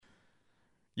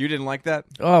You didn't like that?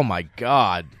 Oh, my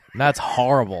God. That's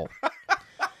horrible.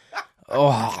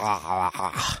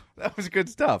 Oh. That was good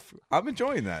stuff. I'm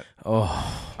enjoying that.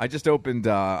 Oh. I just opened,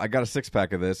 I got a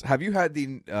 6-pack of this. Have you had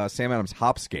the Sam Adams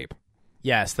Hopscape?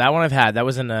 Yes, that one I've had. That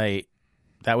was in a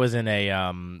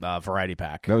variety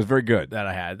pack That was very good. that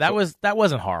I had. That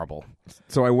wasn't horrible.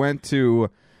 So I went to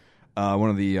one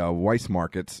of the Weiss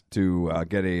markets to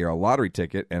get a lottery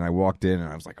ticket, and I walked in, and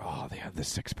I was like, oh, they have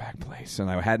this 6-pack place. And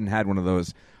I hadn't had one of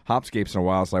those Hopscapes in a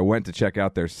while, so I went to check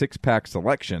out their 6-pack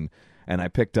selection, and I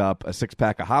picked up a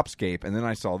 6-pack of Hopscape, and then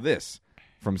I saw this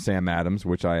from Sam Adams,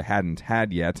 which I hadn't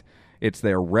had yet. It's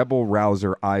their Rebel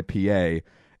Rouser IPA.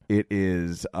 It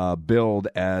is billed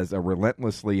as a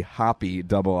relentlessly hoppy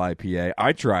double IPA.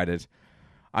 I tried it.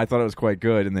 I thought it was quite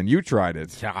good, and then you tried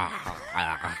it.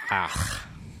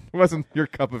 It wasn't your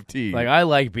cup of tea. Like, I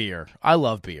like beer. I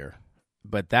love beer.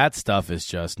 But that stuff is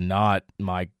just not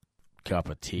my cup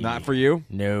of tea. Not for you?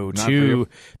 No, Not for too you?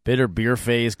 bitter beer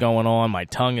phase going on. My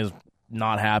tongue is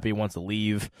not happy, wants to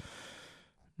leave.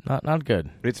 Not good.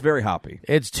 It's very hoppy.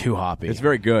 It's too hoppy. It's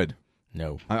very good.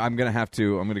 No. I'm going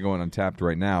to go on Untapped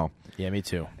right now, Yeah, me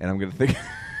too. and I'm going to think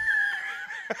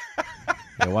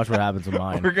Yeah, watch what happens with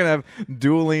mine. we're going to have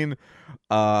dueling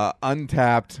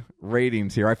Untapped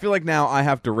ratings here. I feel like now I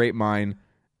have to rate mine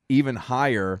even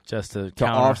higher Just to to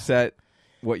counter. offset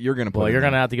what you're going to put Well, in you're there.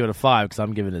 going to have to give it a 5 because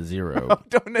I'm giving it a 0.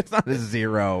 Don't, it's not a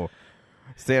 0.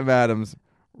 Sam Adams.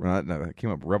 No, that came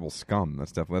up Rebel Scum.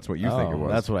 That's what you think it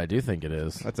was. That's what I do think it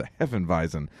is. That's a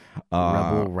Heffenweisen.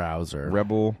 Rebel Rouser.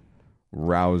 Rebel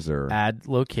Rouser. Add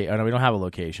location. Oh, no, we don't have a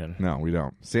location. No, we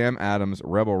don't. Sam Adams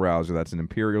Rebel Rouser. That's an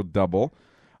Imperial Double.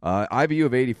 IBU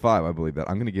of 85, I believe that.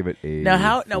 I'm going to give it a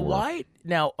Now, 4. why?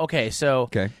 Now, okay, so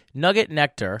Okay. Nugget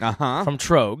Nectar Uh-huh. from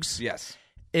Trogs Yes.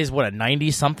 is what, a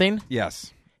 90-something?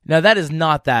 Yes. Now, that is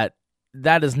not that.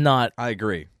 That is not. I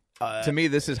agree. To me,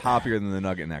 this is hoppier than the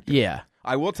Nugget Nectar. Yeah.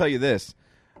 I will tell you this,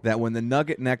 that when the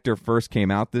Nugget Nectar first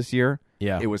came out this year,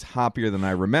 Yeah. it was hoppier than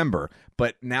I remember.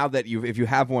 But now that if you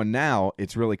have one now,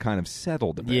 it's really kind of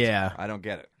settled a bit. Yeah. I don't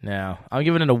get it. No. I'm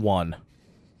giving it a 1.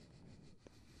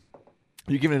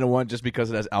 You giving it a 1 just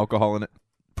because it has alcohol in it?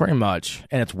 Pretty much.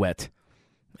 And it's wet.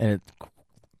 And it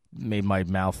made my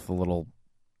mouth a little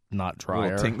not A drier.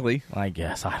 little tingly. I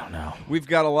guess. I don't know. We've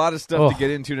got a lot of stuff to Oh.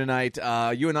 get into tonight.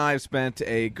 You and I have spent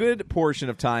a good portion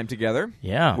of time together.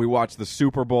 Yeah. We watched the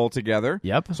Super Bowl together.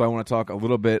 Yep. So I want to talk a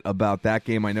little bit about that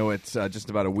game. I know it's just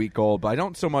about a week old, but I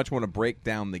don't so much want to break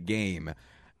down the game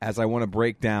as I want to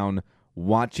break down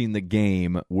watching the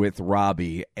game with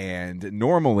Robbie. And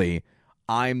normally,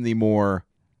 I'm the more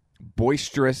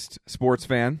boisterous sports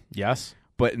fan. Yes.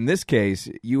 But in this case,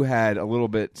 you had a little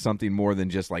bit something more than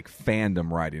just like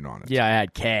fandom riding on it. Yeah, I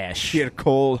had cash. She had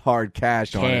cold, hard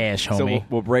cash on it. Cash, So homie.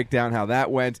 we'll break down how that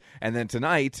went. And then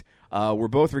tonight, we're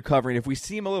both recovering. If we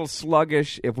seem a little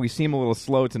sluggish, if we seem a little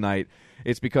slow tonight,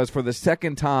 it's because for the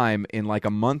second time in like a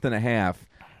month and a half,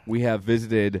 we have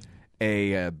visited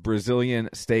a Brazilian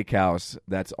steakhouse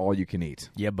that's all you can eat.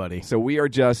 Yeah, buddy. So we are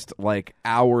just like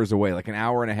hours away, like an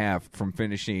hour and a half from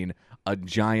finishing a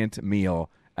giant meal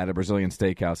at a Brazilian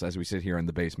steakhouse as we sit here in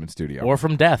the basement studio. Or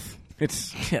from death.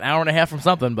 It's An hour and a half from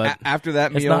something, but after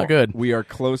that it's meal, not good. we are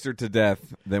closer to death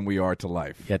than we are to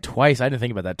life. Yeah, twice. I didn't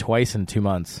think about that. Twice in 2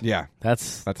 months. Yeah,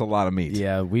 That's that's a lot of meat.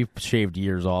 yeah. We've shaved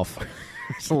years off.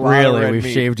 It's a lot of Really, red we've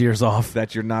meat shaved years off.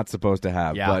 that you're not supposed to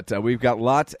have. Yeah. But we've got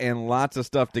lots and lots of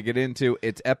stuff to get into.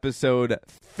 It's episode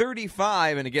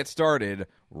 35, and it gets started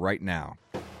right now.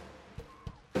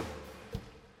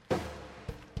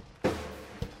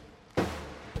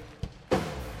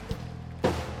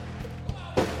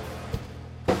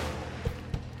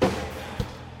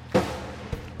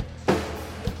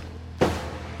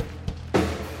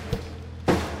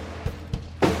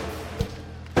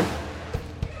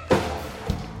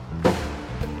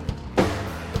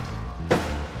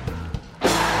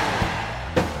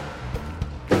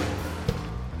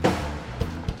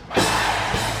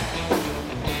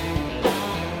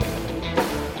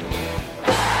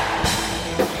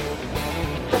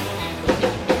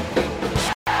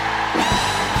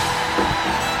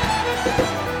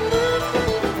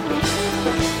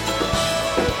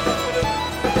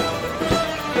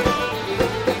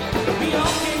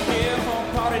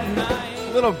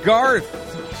 Little Garth.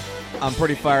 I'm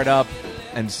pretty fired up,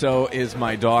 and so is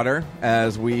my daughter,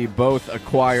 as we both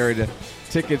acquired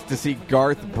tickets to see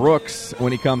Garth Brooks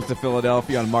when he comes to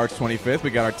Philadelphia on March 25th. We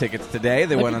got our tickets today.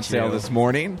 They Look went at on sale you. this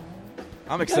morning.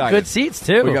 I'm Got excited. good seats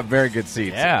too. We got very good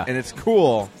seats. Yeah. And it's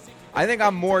cool. I think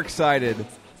I'm more excited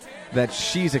that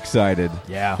she's excited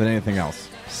Yeah. than anything else.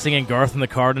 Singing Garth in the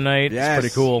car tonight. Yes.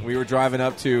 It's pretty cool. We were driving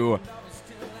up to...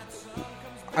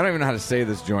 I don't even know how to say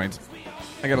this joint.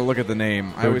 I got to look at the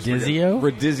name. Rodizio?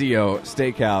 Rodizio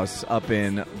Steakhouse up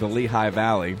in the Lehigh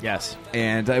Valley. Yes.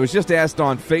 And I was just asked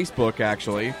on Facebook,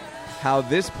 actually, how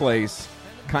this place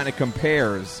kind of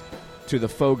compares to the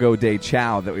Fogo de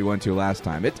Chao that we went to last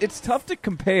time. It's tough to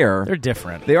compare. They're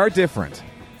different. They are different.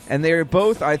 And they're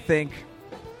both, I think,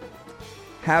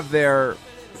 have their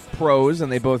pros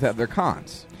and they both have their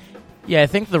cons. Yeah, I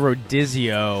think the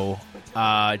Rodizio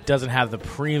doesn't have the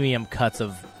premium cuts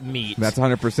of meat. That's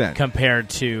 100%. Compared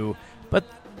to, but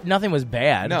nothing was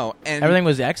bad. No, and everything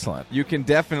was excellent. You can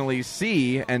definitely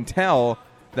see and tell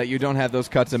that you don't have those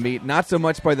cuts of meat. Not so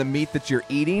much by the meat that you're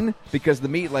eating, because the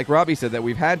meat, like Robbie said, that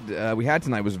we had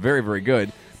tonight was very, very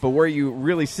good. But where you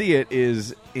really see it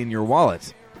is in your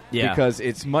wallet. Yeah. Because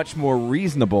it's much more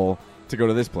reasonable to go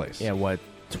to this place. Yeah, what,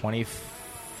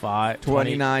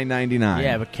 $29.99.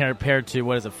 Yeah, but compared to,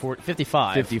 what is it,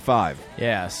 55? 55.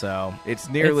 Yeah, so it's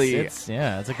nearly it's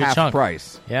a good half chunk.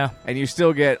 price. Yeah. And you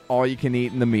still get all you can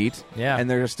eat in the meat. Yeah. And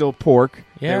there's still pork.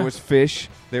 Yeah. There was fish.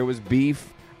 There was beef.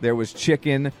 There was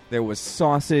chicken. There was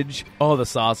sausage. Oh, the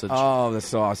sausage. Oh, the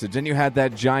sausage. And you had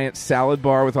that giant salad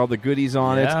bar with all the goodies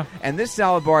on Yeah. it. And this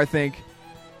salad bar, I think,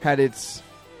 had its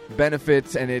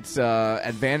benefits and its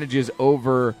advantages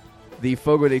over the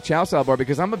Fogo de Chao salad bar,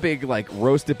 because I'm a big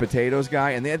roasted potatoes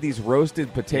guy, and they had these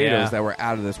roasted potatoes that were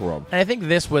out of this world. And I think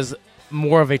this was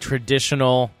more of a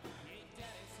traditional,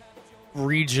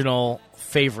 regional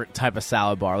favorite type of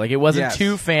salad bar. Like, it wasn't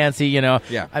too fancy,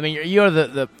 Yeah. I mean, you go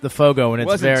to the Fogo, and it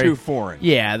it's wasn't very too foreign.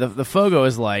 Yeah, the Fogo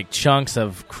is like chunks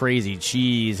of crazy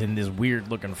cheese and this weird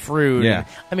looking fruit. Yeah. And,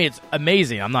 I mean, it's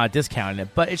amazing. I'm not discounting it,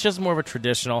 but it's just more of a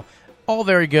traditional. All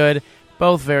very good,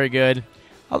 both very good.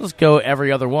 I'll just go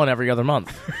every other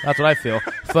month. That's what I feel.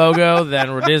 Fogo, then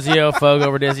Rodizio,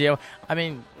 Fogo, Rodizio. I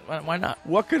mean, why not?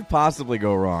 What could possibly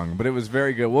go wrong? But it was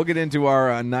very good. We'll get into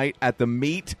our night at the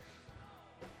meat.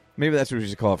 Maybe that's what we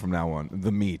should call it from now on.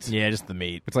 The meat. Yeah, just the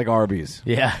meat. It's like Arby's.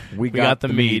 Yeah. We got the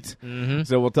meat. Mm-hmm.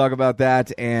 So we'll talk about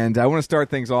that. And I want to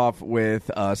start things off with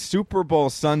Super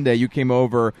Bowl Sunday. You came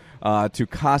over to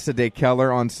Casa de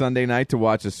Keller on Sunday night to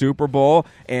watch the Super Bowl.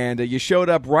 And you showed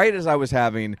up right as I was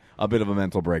having a bit of a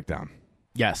mental breakdown.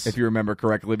 Yes. If you remember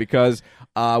correctly, because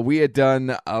we had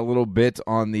done a little bit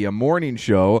on the morning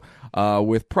show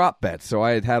with prop bets. So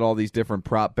I had all these different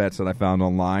prop bets that I found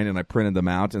online, and I printed them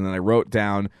out, and then I wrote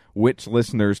down which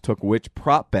listeners took which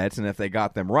prop bets, and if they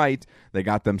got them right, they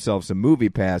got themselves some movie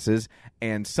passes.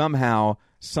 And somehow,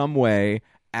 some way,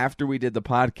 after we did the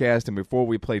podcast and before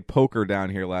we played poker down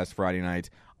here last Friday night,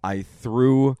 I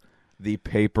threw the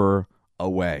paper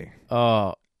away.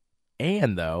 But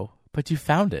you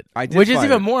found it. I did, which is find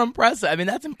even it. more impressive. I mean,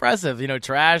 that's impressive.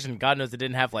 Trash, and God knows it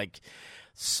didn't have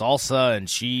salsa and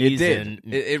cheese. It did. And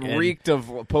It reeked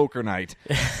of poker night.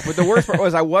 But the worst part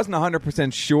was I wasn't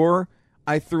 100% sure.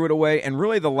 I threw it away. And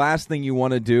really the last thing you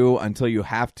want to do until you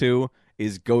have to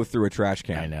is go through a trash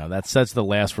can. I know. That's such the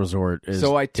last resort.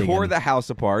 So I tore the house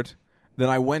apart. Then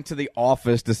I went to the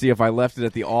office to see if I left it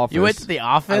at the office. You went to the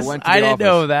office? I didn't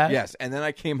know that. Yes, and then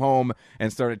I came home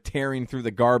and started tearing through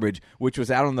the garbage, which was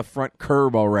out on the front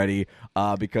curb already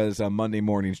because Monday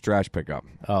morning's trash pickup.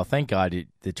 Oh, thank God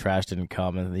the trash didn't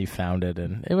come and you found it,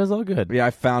 and it was all good. Yeah,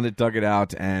 I found it, dug it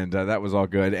out, and that was all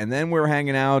good. And then we were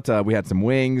hanging out. We had some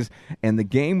wings, and the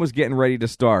game was getting ready to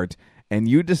start, and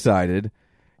you decided,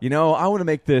 I want to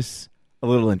make this a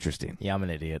little interesting. Yeah, I'm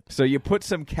an idiot. So you put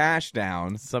some cash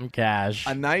down. Some cash.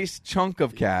 A nice chunk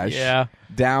of cash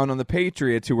down on the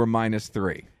Patriots, who were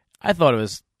 -3. I thought it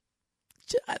was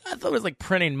like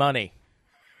printing money.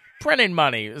 Printing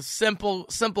money. It was simple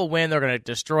win. They're going to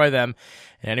destroy them.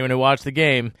 And anyone who watched the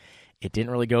game, it didn't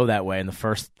really go that way in the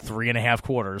first 3.5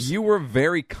 quarters. You were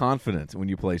very confident when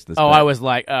you placed this bet. I was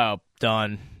like,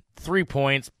 done. 3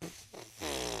 points.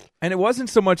 And it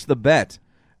wasn't so much the bet.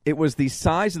 It was the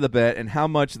size of the bet and how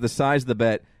much the size of the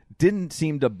bet didn't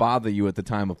seem to bother you at the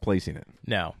time of placing it.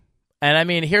 No. And I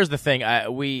mean, here's the thing. I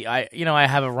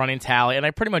have a running tally, and I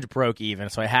pretty much broke even.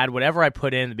 So I had whatever I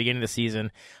put in at the beginning of the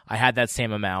season, I had that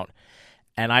same amount.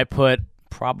 And I put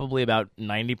probably about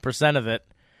 90% of it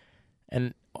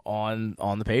and on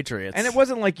the Patriots. And it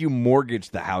wasn't like you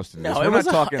mortgaged the house. No, it was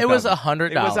 $100. It was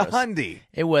 $100.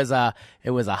 It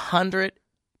was $100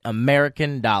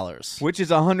 American dollars, which is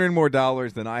 $100 more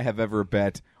than I have ever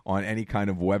bet on any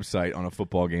kind of website on a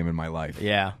football game in my life.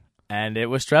 Yeah, and it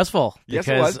was stressful. Yes,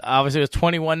 because it was. Obviously, it was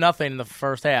 21-0 in the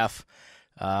first half.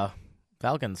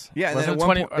 Falcons. Yeah, and then at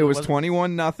one point it was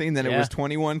 21-0. Then it was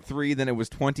 21-3. Then it was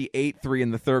 28-3 in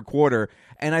the third quarter.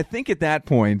 And I think at that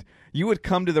point you would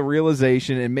come to the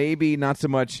realization, and maybe not so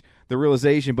much the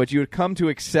realization, but you would come to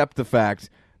accept the fact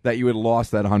that you had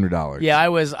lost that $100. Yeah, I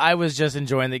was just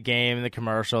enjoying the game and the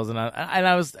commercials, and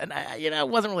I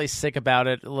wasn't really sick about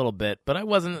it a little bit, but I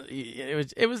wasn't.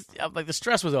 It was like the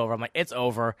stress was over. I'm like, it's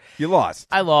over. You lost.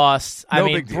 I lost. No I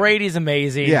mean, big deal. Brady's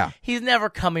amazing. Yeah. He's never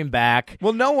coming back.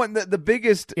 Well, no one. The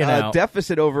biggest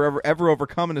deficit ever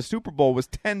overcome in a Super Bowl was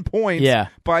 10 points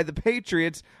by the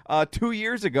Patriots 2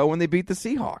 years ago when they beat the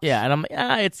Seahawks. Yeah, and I'm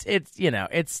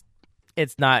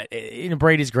it's not.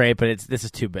 Brady's great, but this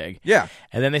is too big. Yeah.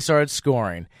 And then they started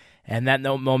scoring, and that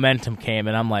momentum came,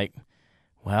 and I'm like,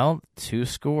 well, 2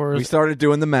 scores. We started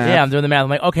doing the math. Yeah, I'm doing the math. I'm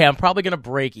like, okay, I'm probably going to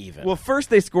break even. Well, first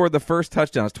they scored the first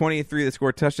touchdown. It's 28-3. They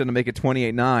scored a touchdown to make it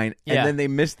 28-9, and then they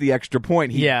missed the extra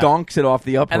point. He donks it off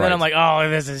the upright. And then I'm like, oh,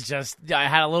 this is just. I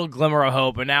had a little glimmer of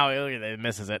hope, and now it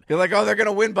misses it. You're like, oh, they're going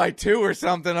to win by 2 or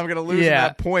something. I'm going to lose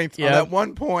that point, that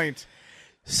 1 point.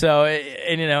 So,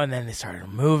 and then they started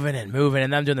moving, and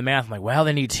then I'm doing the math. I'm like, well,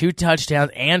 they need 2 touchdowns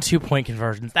and 2-point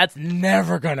conversions. That's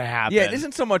never going to happen. Yeah, it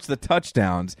isn't so much the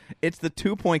touchdowns. It's the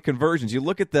 2-point conversions. You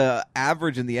look at the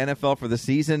average in the NFL for the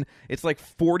season, it's like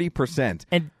 40%.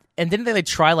 And didn't they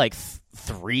try like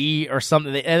 3 or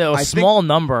something? A small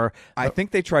number. I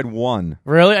think they tried 1.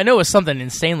 Really? I know it was something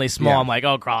insanely small. Yeah. I'm like,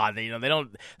 oh god, they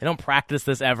don't practice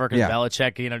this ever because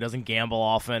Belichick, doesn't gamble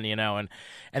often, and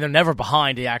they're never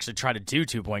behind to actually try to do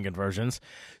 2-point conversions.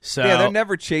 So yeah, they're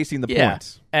never chasing the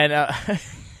points. And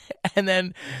and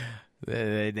then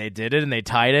they did it and they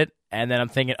tied it, and then I'm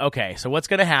thinking, okay, so what's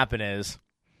going to happen is,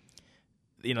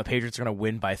 the Patriots are going to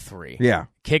win by 3. Yeah.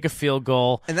 Kick a field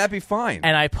goal. And that'd be fine.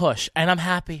 And I push, and I'm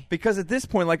happy. Because at this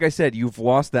point, like I said, you've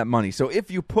lost that money. So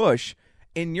if you push,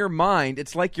 in your mind,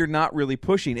 it's like you're not really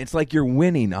pushing. It's like you're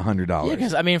winning $100. Yeah,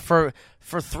 because, I mean, for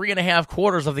 3.5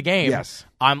 quarters of the game,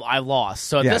 I lost.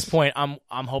 So at this point, I'm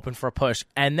hoping for a push.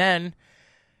 And then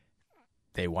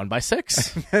they won by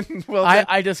 6. Well,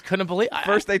 I just couldn't believe it.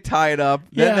 First they tie it up,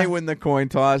 then they win the coin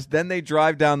toss, then they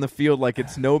drive down the field like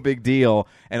it's no big deal,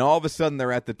 and all of a sudden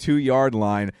they're at the 2-yard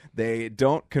line. They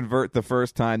don't convert the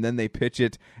first time, then they pitch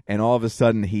it, and all of a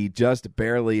sudden he just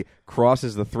barely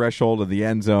crosses the threshold of the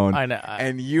end zone. I know.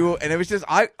 And it was just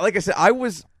I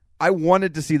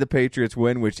wanted to see the Patriots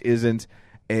win, which isn't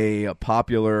a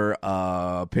popular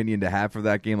opinion to have for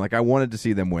that game. Like, I wanted to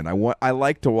see them win. I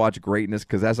like to watch greatness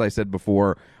because, as I said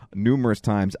before numerous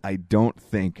times, I don't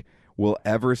think we'll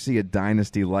ever see a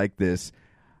dynasty like this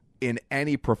in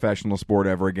any professional sport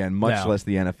ever again, much less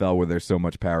the NFL where there's so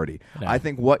much parity. No. I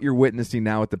think what you're witnessing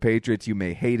now with the Patriots, you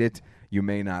may hate it, you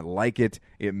may not like it,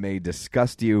 it may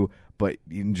disgust you, but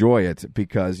enjoy it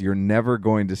because you're never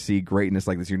going to see greatness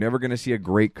like this. You're never going to see a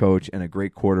great coach and a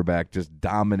great quarterback just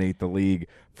dominate the league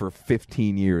for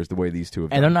 15 years the way these two have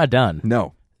done. And they're not done.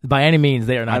 No. By any means,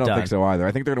 they are not done. I don't think so either.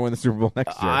 I think they're going to win the Super Bowl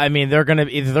next year. I mean, they're going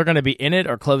to be in it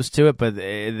or close to it, but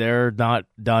they're not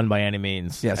done by any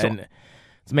means. Yeah, so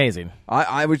it's amazing.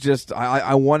 I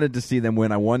wanted to see them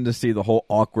win. I wanted to see the whole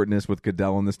awkwardness with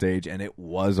Goodell on the stage, and it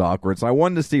was awkward. So I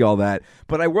wanted to see all that,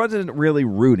 but I wasn't really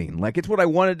rooting. Like, it's what I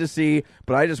wanted to see,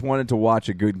 but I just wanted to watch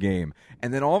a good game.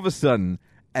 And then all of a sudden,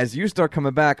 as you start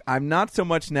coming back, I'm not so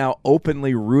much now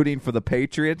openly rooting for the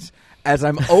Patriots as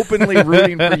I'm openly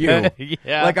rooting for you.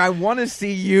 Yeah. Like, I want to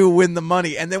see you win the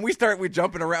money. And then we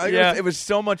jumping around. Yeah. It was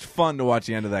so much fun to watch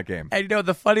the end of that game. And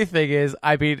the funny thing is,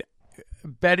 I mean,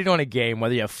 betting on a game,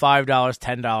 whether you have $5,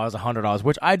 $10, $100,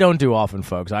 which I don't do often,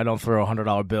 folks. I don't throw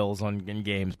 $100 bills in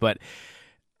games, but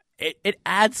it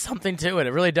adds something to it.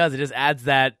 It really does. It just adds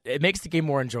that. It makes the game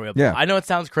more enjoyable. Yeah. I know it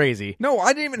sounds crazy. No,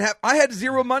 I didn't even have. I had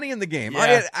zero money in the game. Yeah. I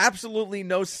had absolutely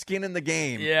no skin in the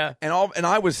game. Yeah, and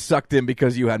I was sucked in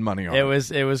because you had money on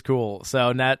it. It was cool.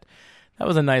 So that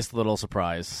was a nice little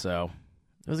surprise. So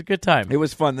it was a good time. It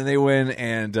was fun. Then they win,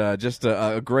 and just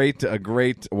a great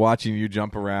watching you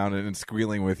jump around and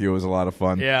squealing with you. It was a lot of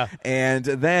fun. Yeah. And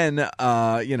then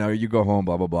you go home,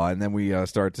 blah blah blah, and then we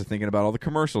start to thinking about all the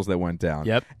commercials that went down.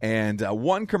 Yep. And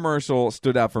one commercial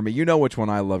stood out for me. You know which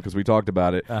one I love because we talked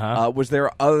about it. Uh-huh. Was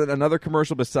there another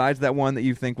commercial besides that one that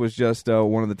you think was just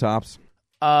one of the tops?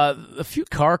 A few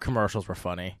car commercials were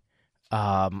funny.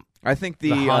 I think the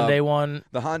Hyundai one.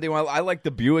 The Hyundai one. I like the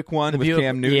Buick one with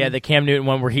Cam Newton. Yeah, the Cam Newton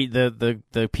one where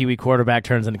the Pee Wee quarterback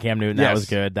turns into Cam Newton. That was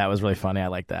good. That was really funny. I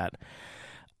like that.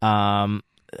 Some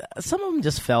of them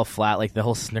just fell flat, like the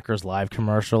whole Snickers Live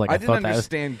commercial. Like I didn't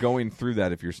understand going through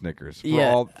that if you're Snickers.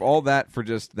 For all that for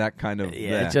just that kind of.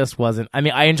 Yeah, it just wasn't. I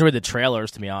mean, I enjoyed the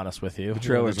trailers, to be honest with you. The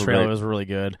trailers were really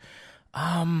good.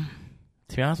 To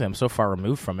be honest with you, I'm so far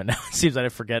removed from it now. It seems that I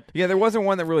forget. Yeah, there wasn't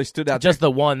one that really stood out. Just the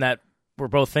one that we're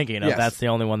both thinking of. Yes. That's the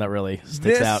only one that really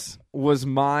sticks out. This was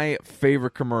my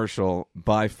favorite commercial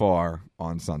by far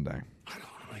on Sunday. I don't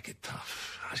want to make it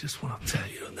tough. I just want to tell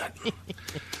you that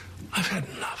I've had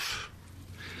enough.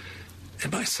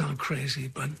 It might sound crazy,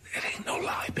 but it ain't no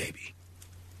lie, baby.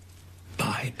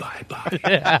 Bye, bye, bye.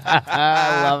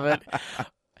 I love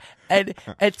it.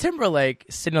 And Timberlake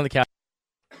sitting on the couch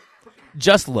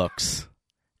just looks,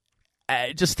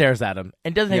 just stares at him,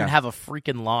 and doesn't even have a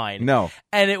freaking line. No.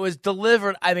 And it was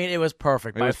delivered. I mean, it was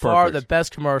perfect. It By was far perfect. the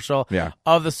best commercial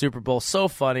of the Super Bowl. So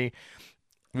funny.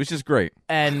 Which is great.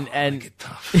 And Make it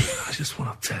tough. I just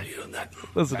want to tell you that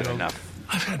listen to him.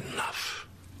 I've had enough.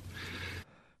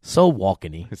 So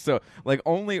walking-y. So, like,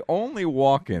 only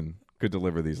Walken could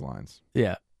deliver these lines.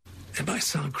 Yeah. It might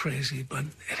sound crazy, but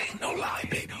it ain't no lie,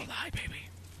 baby. No lie, baby.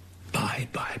 Bye,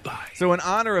 bye, bye. So in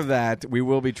honor of that, we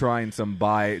will be trying some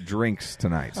buy drinks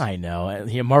tonight. I know.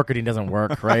 Marketing doesn't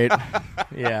work, right?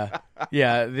 Yeah.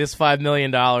 Yeah, this $5 million.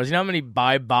 You know how many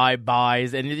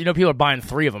buys? And you know people are buying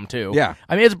 3 of them, too. Yeah.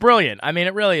 I mean, it's brilliant. I mean,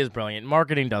 it really is brilliant.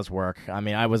 Marketing does work. I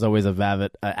mean, I was always an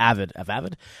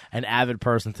avid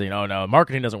person saying, oh, no,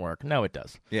 marketing doesn't work. No, it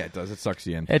does. Yeah, it does. It sucks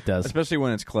you in. It does. Especially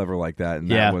when it's clever like that, and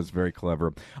Yeah. that was very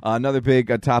clever. Another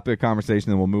big topic of conversation,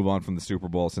 then we'll move on from the Super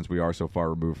Bowl since we are so far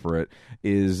removed for it,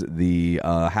 is the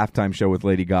halftime show with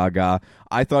Lady Gaga.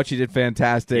 I thought she did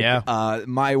fantastic. Yeah.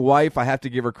 My wife, I have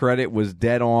to give her credit, was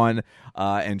dead on,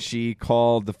 and she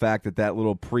called the fact that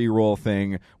little pre-roll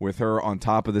thing with her on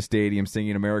top of the stadium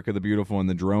singing America the Beautiful and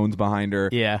the drones behind her,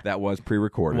 that was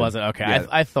pre-recorded. Was it? Okay. Yeah.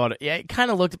 I thought it. Yeah, it kind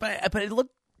of looked, but it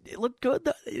looked good.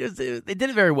 They did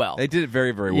it very well. They did it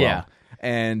very, very well. Yeah.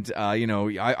 And,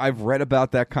 I've read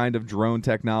about that kind of drone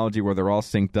technology where they're all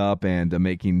synced up and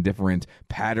making different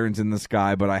patterns in the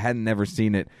sky, but I hadn't never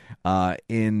seen it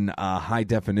in high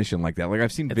definition like that. Like,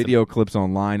 I've seen video clips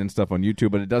online and stuff on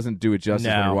YouTube, but it doesn't do it justice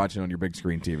when you're watching on your big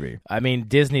screen TV. I mean,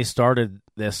 Disney started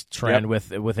this trend with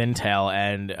Intel,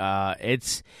 and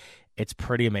it's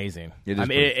pretty amazing. It is I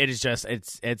mean, it is just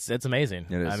it's amazing.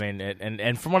 It is. I mean,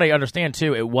 and from what I understand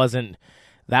too,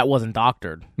 that wasn't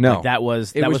doctored. No. Like, that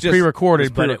was just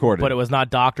pre-recorded, but pre-recorded. it was not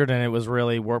doctored, and it was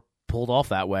really pulled off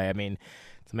that way. I mean,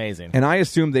 it's amazing. And I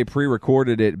assumed they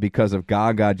pre-recorded it because of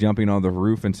Gaga jumping on the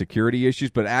roof and security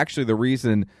issues, but actually the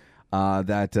reason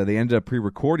that they ended up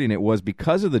pre-recording it was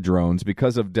because of the drones,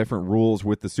 because of different rules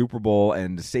with the Super Bowl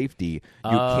and safety.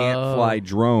 You can't fly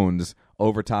drones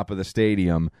over top of the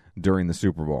stadium during the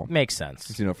Super Bowl. Makes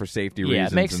sense. For safety Yeah,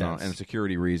 reasons it makes sense. And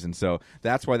security reasons. So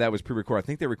that's why that was pre-recorded. I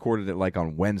think they recorded it like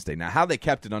on Wednesday. Now, how they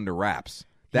kept it under wraps,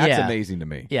 that's amazing to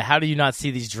me. Yeah, how do you not see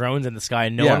these drones in the sky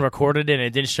and no one recorded it and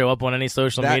it didn't show up on any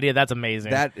social media? That's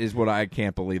amazing. That is what I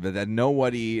can't believe, that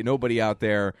nobody out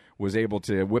there was able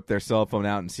to whip their cell phone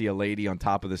out and see a lady on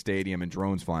top of the stadium and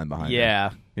drones flying behind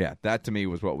her. Yeah, that to me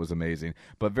was what was amazing.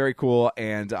 But very cool,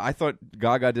 and I thought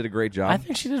Gaga did a great job. I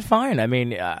think she did fine. I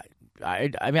mean,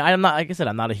 I'm not, like I said,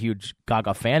 I'm not a huge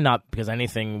Gaga fan, not because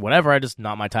anything, whatever. I just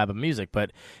not my type of music,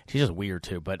 but she's just weird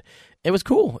too. But it was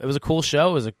cool. It was a cool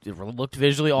show. It looked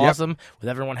visually awesome with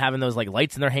everyone having those like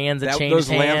lights in their hands that changed those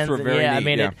hands. lamps were very neat, I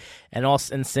mean, and all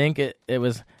in sync. It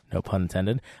was, no pun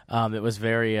intended. It was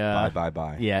very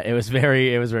bye. Yeah, it was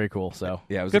very cool. So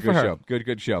yeah, it was good a good for her. show.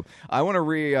 Good show. I want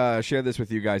to share this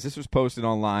with you guys. This was posted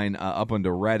online up onto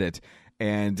Reddit.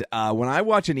 And when I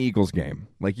watch an Eagles game,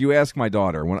 like you ask my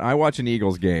daughter, when I watch an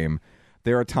Eagles game,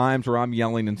 there are times where I'm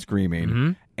yelling and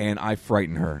screaming, and I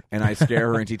frighten her, and I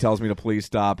scare her, and she tells me to please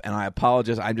stop, and I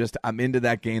apologize. I'm into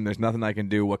that game. There's nothing I can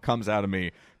do. What comes out of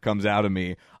me comes out of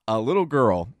me. A little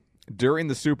girl, during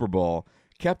the Super Bowl,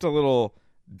 kept a little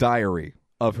diary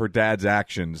of her dad's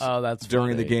actions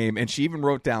during the game, and she even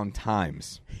wrote down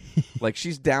times. Like,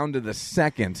 she's down to the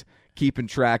second keeping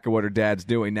track of what her dad's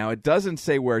doing. Now, it doesn't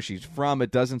say where she's from.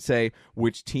 It doesn't say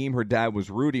which team her dad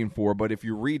was rooting for, but if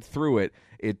you read through it,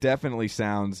 it definitely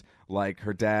sounds like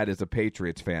her dad is a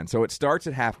Patriots fan. So it starts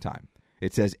at halftime.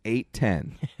 It says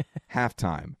 8:10,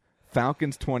 halftime.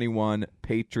 Falcons 21,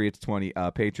 Patriots 3.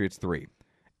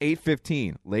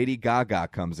 8:15, Lady Gaga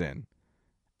comes in.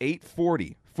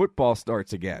 8:40, football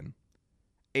starts again.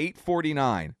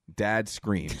 8:49, Dad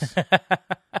screams.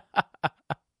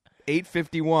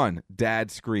 8:51, Dad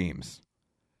screams.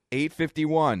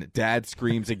 8:51, Dad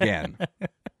screams again.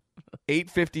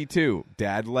 8:52,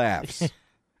 Dad laughs.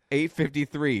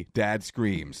 8:53, Dad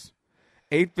screams.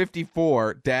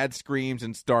 8:54, Dad screams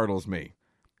and startles me.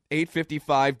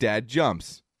 8:55, Dad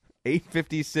jumps.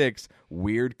 8:56,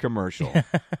 weird commercial.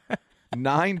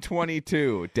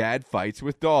 9:22, Dad fights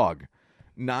with dog.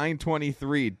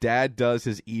 9:23, Dad does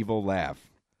his evil laugh.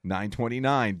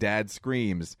 9:29, Dad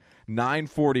screams.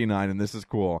 9:49, and this is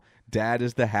cool, Dad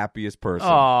is the happiest person.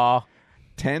 Aww.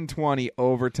 10:20,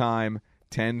 overtime.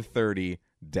 10:30,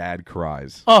 Dad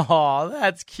cries. Oh,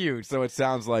 that's cute. So it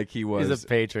sounds like he was He's a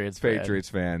Patriots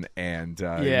fan, and he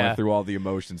went through all the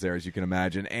emotions there, as you can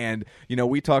imagine. And,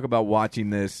 we talk about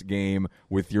watching this game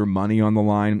with your money on the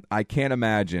line. I can't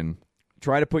imagine.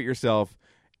 Try to put yourself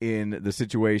in the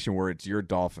situation where it's your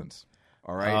Dolphins,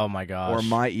 all right? Oh, my gosh. Or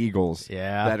my Eagles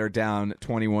that are down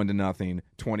 21-0,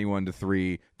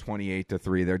 21-3,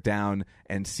 28-3. They're down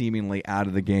and seemingly out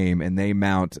of the game, and they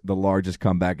mount the largest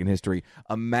comeback in history.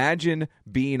 Imagine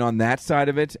being on that side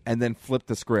of it and then flip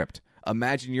the script.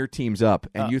 Imagine your team's up,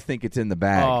 and you think it's in the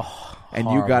bag, and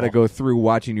you got to go through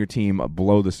watching your team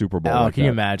blow the Super Bowl. Can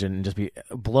you imagine and just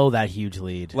blow that huge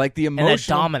lead? Like the emotional and that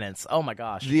dominance. Oh, my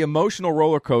gosh. The emotional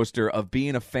roller coaster of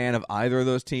being a fan of either of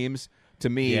those teams, to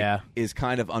me, is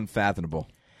kind of unfathomable.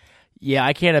 Yeah,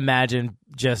 I can't imagine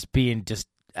just being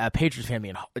a Patriots fan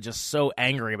being just so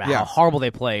angry about how horrible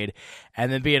they played,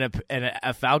 and then being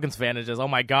a Falcons fan and just, oh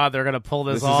my God, they're going to pull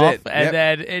this off, and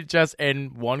then it just in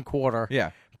one quarter,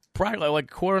 probably like a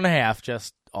quarter and a half,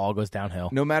 just all goes downhill.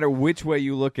 No matter which way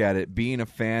you look at it, being a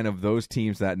fan of those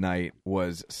teams that night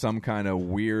was some kind of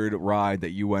weird ride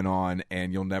that you went on,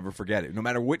 and you'll never forget it. No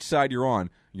matter which side you're on,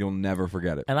 you'll never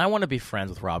forget it. And I want to be friends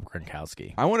with Rob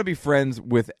Gronkowski. I want to be friends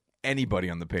with anybody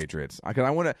on the Patriots. I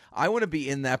want to be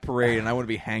in that parade, and I want to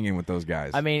be hanging with those guys.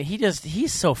 I mean,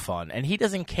 he's so fun, and he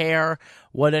doesn't care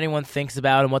what anyone thinks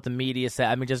about him, what the media said.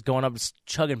 I mean, just going up and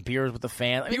chugging beers with the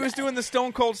fans. He was doing the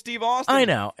Stone Cold Steve Austin. I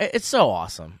know. It's so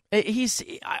awesome.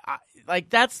 Like,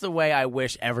 that's the way I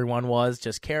wish everyone was,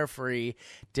 just carefree,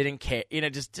 didn't care, they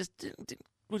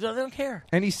don't care.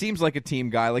 And he seems like a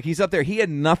team guy. Like, he's up there. He had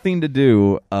nothing to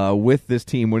do with this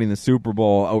team winning the Super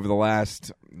Bowl over the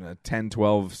last 10,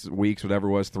 12 weeks, whatever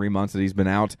it was, 3 months that he's been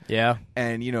out. Yeah.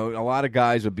 And, a lot of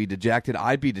guys would be dejected.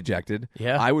 I'd be dejected.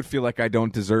 Yeah. I would feel like I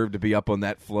don't deserve to be up on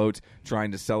that float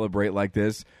trying to celebrate like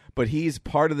this. But he's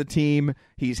part of the team.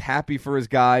 He's happy for his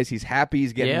guys. He's happy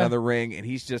he's getting another ring, and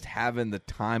he's just having the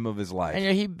time of his life.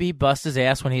 And he busts his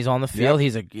ass when he's on the field.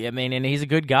 Yep. And he's a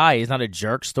good guy. He's not a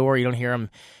jerk story. You don't hear him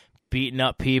beating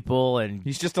up people, and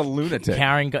he's just a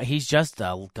lunatic. He's just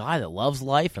a guy that loves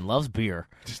life and loves beer.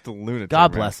 Just a lunatic.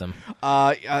 God bless him.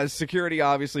 Security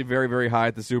obviously very, very high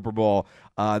at the Super Bowl.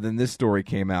 Then this story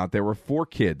came out. There were 4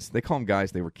 kids. They call them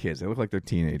guys. They were kids. They look like they're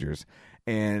teenagers.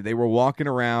 And they were walking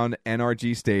around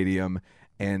NRG Stadium,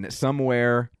 and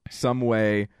somewhere, some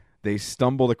way, they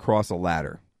stumbled across a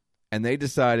ladder. And they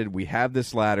decided, we have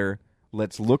this ladder.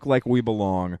 Let's look like we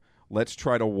belong. Let's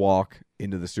try to walk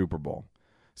into the Super Bowl.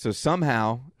 So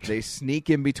somehow they sneak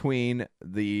in between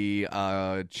the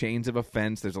chains of a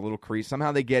fence. There's a little crease.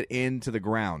 Somehow they get into the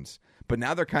grounds. But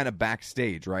now they're kind of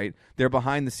backstage, right? They're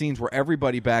behind the scenes where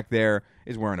everybody back there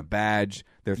is wearing a badge.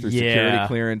 They're through security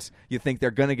clearance. You think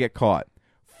they're going to get caught.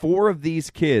 4 of these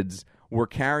kids were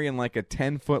carrying like a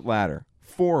 10-foot ladder.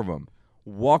 4 of them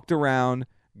walked around,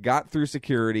 got through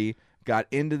security, got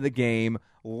into the game,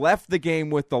 left the game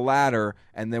with the ladder,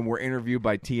 and then were interviewed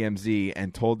by TMZ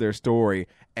and told their story.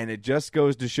 And it just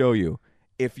goes to show you,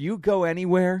 if you go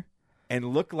anywhere and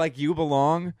look like you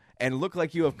belong and look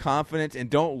like you have confidence and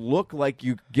don't look like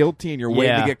you're guilty and you're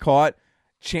waiting to get caught,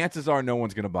 chances are no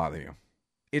one's going to bother you.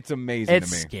 It's amazing to me.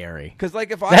 It's scary. Because,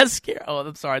 like, That's scary. Oh,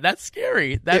 I'm sorry. That's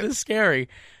scary. That is scary.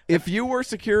 If you were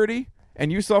security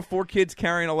and you saw 4 kids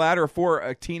carrying a ladder or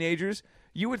 4 teenagers,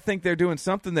 you would think they're doing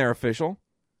something there official.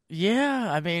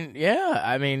 Yeah, I mean,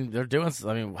 they're doing.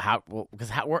 I mean, how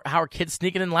are kids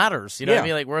sneaking in ladders? You know what I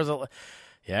mean? Like, where's the?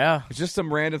 Yeah, it's just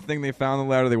some random thing. They found the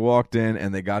ladder. They walked in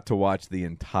and they got to watch the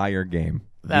entire game.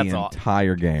 That's the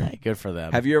entire game. Hey, good for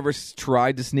them. Have you ever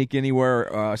tried to sneak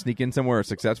anywhere, sneak in somewhere, or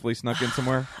successfully snuck in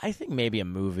somewhere? I think maybe a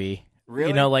movie.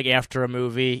 Really? Like after a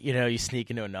movie, you sneak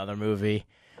into another movie.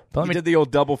 But you did the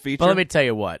old double feature. But let me tell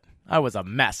you what, I was a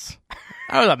mess.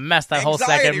 That whole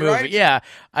second movie. Right? Yeah,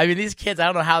 I mean, these kids, I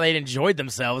don't know how they enjoyed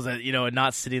themselves, and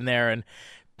not sitting there and,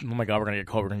 oh my God, we're gonna get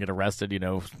caught, we're gonna get arrested.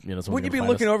 Wouldn't you be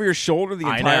looking over your shoulder the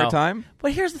entire time?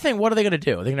 But here's the thing: what are they gonna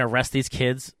do? Are they gonna arrest these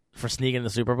kids for sneaking in the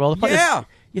Super Bowl? Yeah.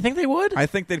 You think they would? I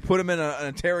think they'd put them in an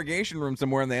interrogation room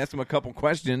somewhere and they ask them a couple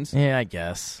questions. Yeah, I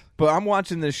guess. But I'm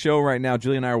watching this show right now.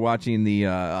 Julie and I are watching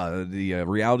the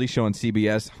reality show on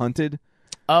CBS, Hunted.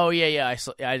 Oh, yeah. I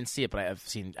didn't see it, but I've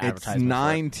seen advertisements. It's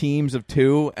 9 teams of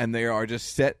 2, and they are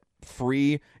just set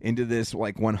free into this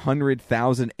like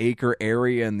 100,000 acre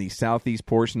area in the southeast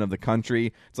portion of the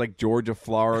country. It's like Georgia,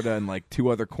 Florida, and like 2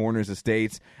 other corners of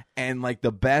states. And like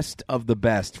the best of the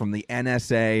best from the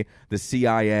NSA, the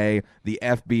CIA, the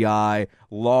FBI,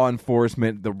 law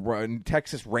enforcement, the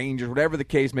Texas Rangers, whatever the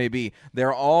case may be,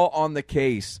 they're all on the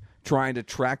case trying to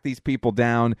track these people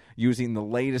down using the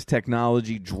latest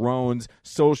technology, drones,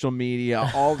 social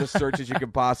media, all the searches you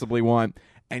could possibly want.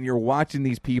 And you're watching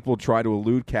these people try to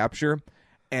elude capture,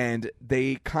 and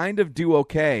they kind of do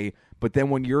okay. But then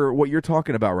when what you're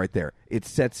talking about right there, it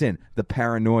sets in the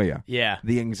paranoia,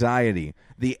 the anxiety,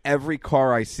 the every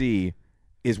car I see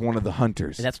is one of the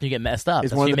hunters. And that's when you get messed up.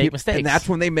 That's when you make mistakes. And that's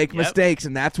when they make mistakes,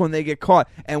 and that's when they get caught.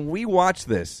 And we watch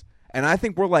this, and I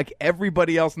think we're like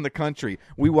everybody else in the country.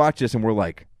 We watch this, and we're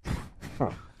like,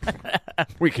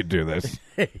 we could do this.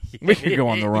 We could go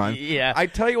on the run. Yeah. I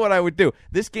tell you what I would do.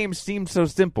 This game seems so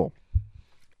simple.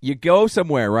 You go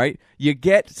somewhere, right? You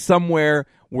get somewhere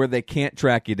where they can't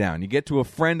track you down. You get to a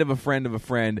friend of a friend of a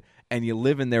friend, and you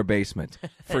live in their basement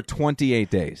for 28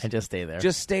 days. And just stay there.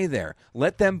 Just stay there.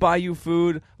 Let them buy you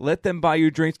food. Let them buy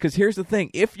you drinks. Because here's the thing.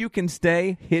 If you can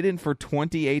stay hidden for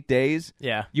 28 days,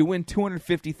 you win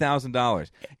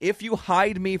 $250,000. If you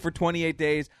hide me for 28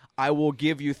 days, I will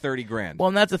give you $30,000. Well,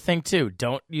 and that's the thing, too.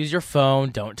 Don't use your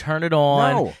phone. Don't turn it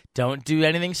on. No. Don't do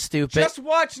anything stupid. Just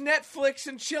watch Netflix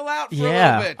and chill out for a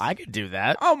little bit. I could do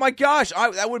that. Oh, my gosh.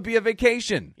 that would be a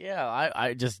vacation. Yeah,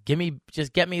 I just get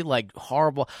me like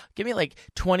horrible. Give me like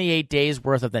 28 days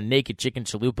worth of the Naked Chicken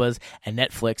Chalupas and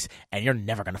Netflix, and you're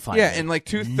never going to find me. Yeah, and like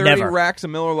 230 racks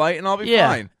of Miller Lite, and I'll be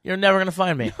fine. You're never going to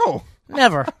find me. No.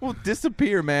 Never. We'll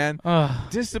disappear, man.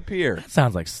 Disappear.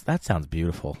 That sounds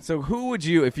beautiful. So who would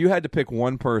you, if you had to pick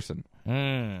one person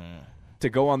to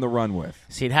go on the run with?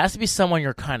 See, it has to be someone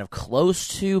you're kind of close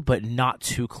to, but not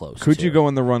too close to. Could you go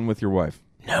on the run with your wife?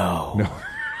 No.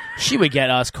 She would get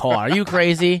us caught. Are you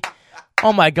crazy?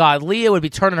 Oh my God, Leah would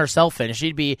be turning herself in.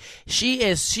 She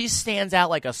stands out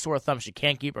like a sore thumb. She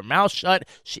can't keep her mouth shut.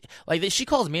 She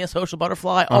calls me a social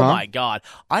butterfly. Oh my God,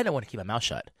 I know when to keep my mouth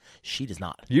shut. She does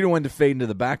not. You know when to fade into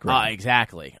the background.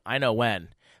 Exactly. I know when.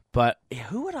 But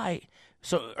who would I?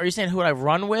 So are you saying who would I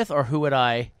run with, or who would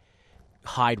I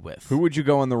hide with? Who would you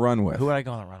go on the run with? Who would I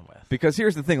go on the run with? Because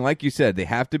here's the thing, like you said, they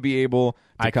have to be able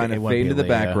to kind of fade into the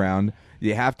background.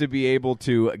 You have to be able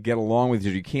to get along with each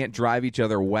other. You can't drive each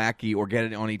other wacky or get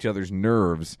it on each other's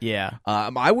nerves. Yeah.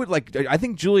 I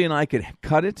think Julie and I could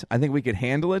cut it. I think we could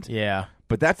handle it. Yeah.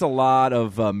 But that's a lot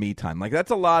of me time. Like,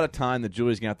 that's a lot of time that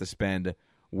Julie's going to have to spend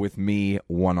with me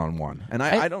one-on-one. And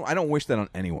I don't wish that on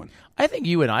anyone. I think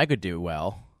you and I could do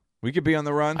well. We could be on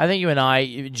the run? I think you and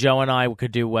I, Joe and I,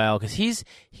 could do well because he's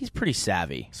pretty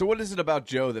savvy. So what is it about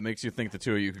Joe that makes you think the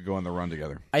two of you could go on the run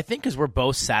together? I think because we're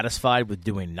both satisfied with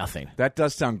doing nothing. That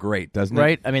does sound great, doesn't it?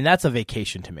 Right? I mean, that's a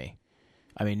vacation to me.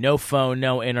 I mean, no phone,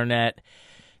 no internet,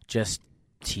 just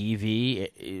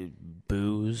TV,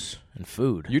 booze, and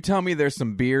food. You tell me there's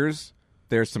some beers,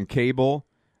 there's some cable,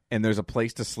 and there's a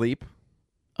place to sleep?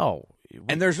 Oh.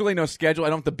 And there's really no schedule? I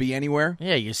don't have to be anywhere?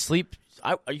 Yeah, you sleep.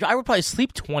 I would probably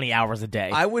sleep 20 hours a day.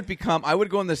 I would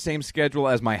go on the same schedule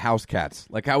as my house cats.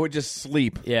 Like, I would just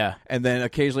sleep. Yeah. And then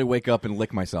occasionally wake up and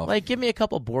lick myself. Like, give me a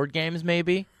couple board games,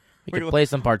 maybe. We could play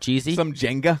some Parcheesi. Some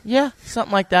Jenga? Yeah,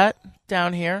 something like that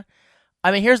down here.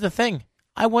 I mean, here's the thing.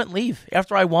 I wouldn't leave.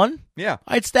 After I won,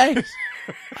 I'd stay.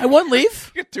 I wouldn't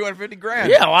leave. You get $250,000.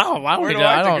 Yeah, wow. Where do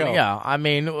I have to go? Yeah, I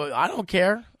mean, I don't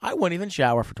care. I wouldn't even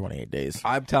shower for 28 days.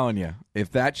 I'm telling you,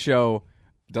 if that show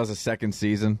does a second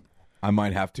season, I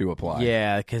might have to apply.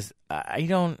 Yeah, because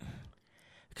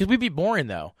because we'd be boring,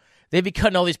 though. They'd be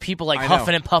cutting all these people like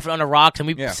huffing and puffing on the rocks, and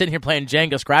we'd be sitting here playing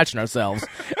Jenga, scratching ourselves.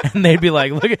 And they'd be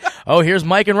like, look, here's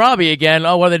Mike and Robbie again.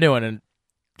 Oh, what are they doing? And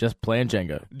just playing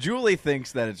Jenga. Julie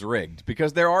thinks that it's rigged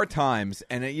because there are times,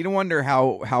 and you don't wonder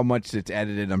how much it's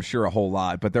edited, I'm sure a whole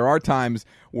lot, but there are times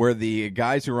where the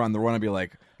guys who are on the run will be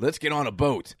like, let's get on a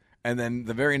boat. And then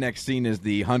the very next scene is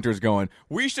the hunters going,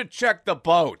 we should check the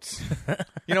boats.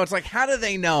 It's like, how do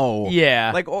they know?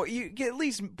 Yeah. Like, you at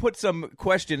least put some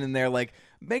question in there, like,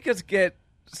 make us get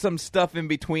some stuff in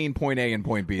between point A and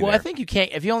point B. Well, I think you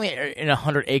can't, if you only are in a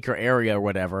 100-acre area or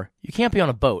whatever, you can't be on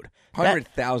a boat.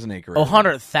 100,000 acres. Oh,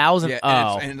 100,000?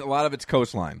 Yeah, and a lot of it's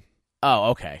coastline.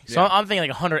 Oh, okay. So I'm thinking like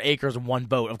 100 acres and one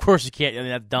boat. Of course you can't. I mean,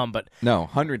 that's dumb, but... No,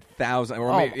 100,000.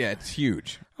 Or maybe, it's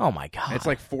huge. Oh, my God. It's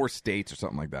like 4 states or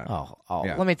something like that.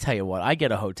 Let me tell you what. I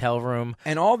get a hotel room.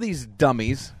 And all these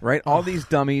dummies, right? All these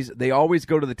dummies, they always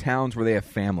go to the towns where they have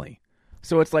family.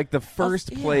 So it's like the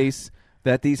first place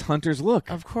that these hunters look.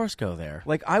 Of course go there.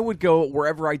 Like, I would go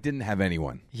wherever I didn't have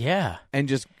anyone. Yeah. And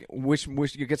just wish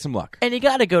you get some luck. And you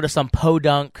got to go to some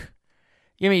podunk.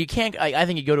 I mean, you can't. I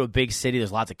think you go to a big city.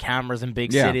 There's lots of cameras in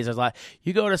big cities. There's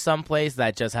you go to some place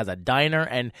that just has a diner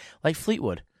and like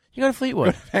Fleetwood. You go to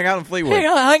Fleetwood. Hang out in Fleetwood. Hang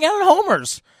out at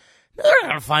Homer's. They're not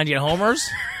gonna find you at Homer's.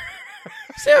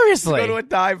 Seriously. Go to a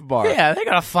dive bar. Yeah, they're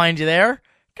gonna find you there.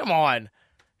 Come on,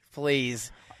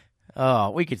 please. Oh,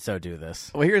 we could so do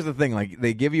this. Well, here's the thing: like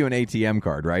they give you an ATM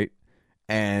card, right?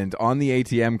 And on the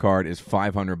ATM card is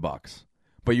 $500,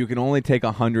 but you can only take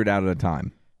 100 out at a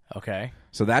time. Okay.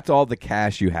 So that's all the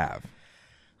cash you have.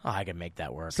 Oh, I can make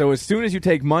that work. So as soon as you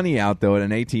take money out, though, at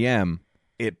an ATM,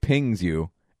 it pings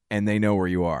you, and they know where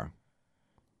you are.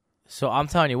 So I'm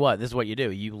telling you what, this is what you do.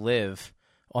 You live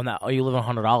on that. Oh, you live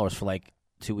on $100 for like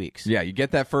 2 weeks. Yeah, you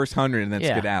get that first 100 and then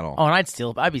skedaddle. Oh, and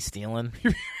I'd be stealing.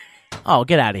 Oh,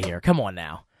 get out of here! Come on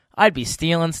now. I'd be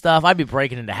stealing stuff. I'd be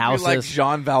breaking into houses. You're like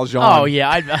Jean Valjean. Oh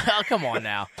yeah, oh, come on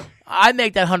now. I'd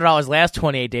make that $100 last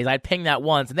 28 days. I'd ping that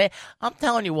once, and I'm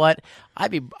telling you what,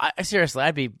 seriously,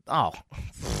 I'd be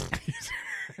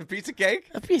A piece of cake?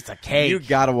 a piece of cake. You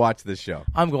got to watch this show.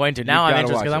 I'm going to. Now I'm gotta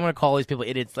interested watch because it. I'm going to call these people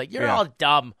idiots. Like, you're Yeah. all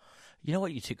dumb. You know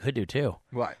what you could do, too?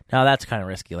 What? Now, that's kind of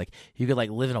risky. Like, you could, like,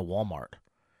 live in a Walmart.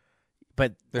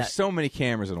 But There's so many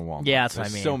cameras in a Walmart. Yeah, that's what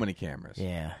There's I mean. so many cameras.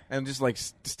 yeah. And just, like,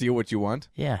 steal what you want.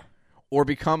 Yeah. Or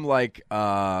become, like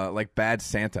Bad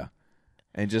Santa.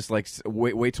 And just, like,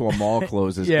 wait till a mall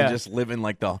closes. Yeah. And just live in,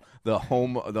 like, the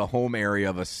home area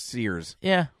of a Sears.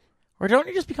 Yeah. Or don't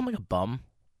you just become, like, a bum?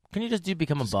 Can you just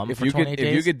become a bum If for you 28 could, days?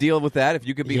 if you could deal with that, if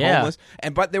you could be Yeah. homeless.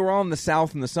 But they were all in the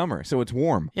South in the summer, so it's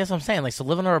warm. Yeah, that's what I'm saying. Like, so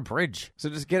live under a bridge. So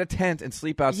just get a tent and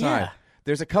sleep outside. Yeah.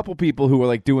 There's a couple people who are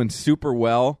like doing super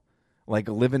well, like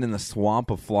living in the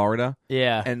swamp of Florida,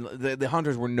 Yeah. and the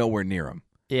hunters were nowhere near them.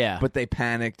 yeah. But they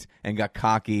panicked and got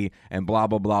cocky and blah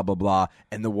blah blah blah blah.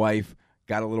 And the wife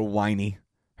got a little whiny.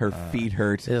 Her feet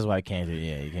hurt. this is why I can't do it.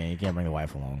 Yeah, you can't bring the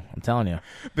wife along. I'm telling you.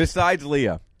 Besides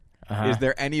Leah, Uh-huh. is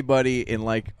there anybody in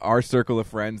like our circle of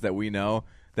friends that we know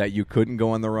that you couldn't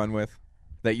go on the run with,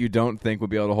 that you don't think would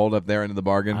be able to hold up their end of the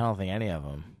bargain? I don't think any of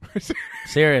them.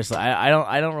 Seriously, I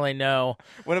don't really know.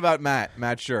 What about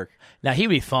Matt Shirk? Now, he'd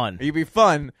be fun. He'd be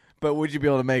fun, but would you be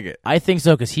able to make it? I think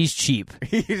so because he's cheap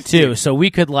He's too. cheap. So we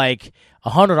could like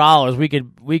 $100.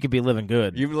 We could be living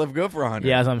good. You live good for 100.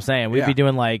 Yeah, that's what I'm saying. We'd Yeah. be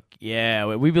doing like we'd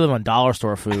be living on dollar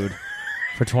store food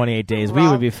for 28 days. We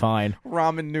would be fine.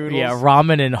 Ramen noodles. Yeah,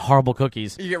 ramen and horrible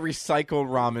cookies. You get recycled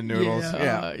ramen noodles.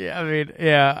 Yeah. Yeah. I mean,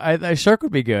 yeah, I Shirk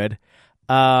would be good.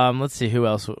 Let's see who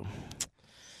else.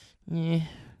 Yeah,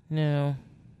 no,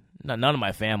 none of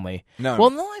my family. No. Well,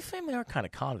 no, my family are kind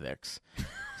of convicts.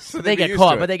 So They they'd be get used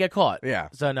caught, to it. but they get caught. Yeah.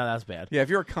 So no, that's bad. Yeah, if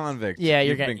you're a convict, Yeah, you're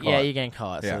you've getting been caught. you're getting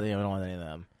caught. Yeah. So you don't want any of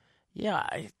them. Yeah,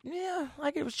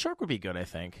 like it was Shirk would be good. I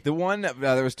think. The one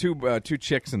there was two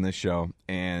chicks in this show,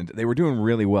 and they were doing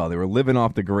really well. They were living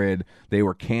off the grid. They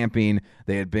were camping.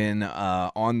 They had been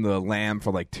on the lam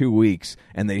for like 2 weeks,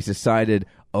 and they decided,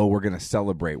 oh, we're going to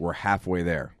celebrate. We're halfway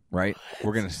there, right?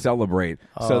 We're going to celebrate.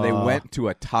 So they went to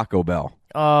a Taco Bell.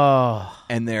 Oh,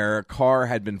 And their car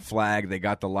had been flagged. They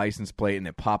got the license plate, and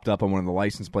it popped up on one of the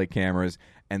license plate cameras.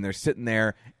 And they're sitting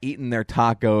there eating their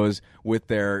tacos with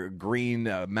their green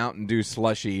Mountain Dew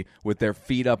slushy with their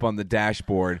feet up on the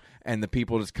dashboard. And the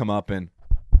people just come up and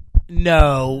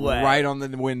no way! right on the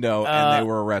window, and they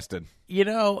were arrested. You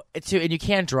know, and you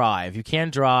can't drive. You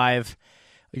can't drive.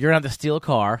 You're gonna have to steal a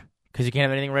car because you can't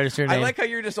have anything registered. I like how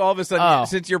you're just all of a sudden, Oh.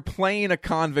 since you're playing a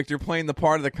convict, you're playing the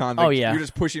part of the convict. Oh yeah, You're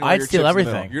just pushing all I'd your steal chips in the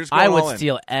everything. middle. You're just going I all would in.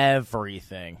 steal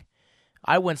everything.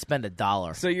 I wouldn't spend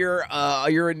 $1. So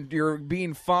you're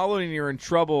being followed, and you're in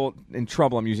trouble. In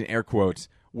trouble, I'm using air quotes,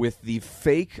 with the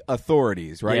fake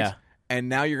authorities, right? Yeah. And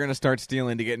now you're going to start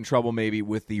stealing to get in trouble, maybe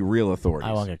with the real authorities.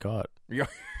 I won't get caught. You're,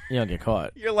 You don't get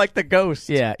caught. you're like the ghost.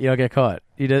 Yeah, you don't get caught.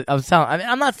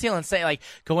 I'm not stealing. Say like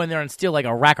go in there and steal like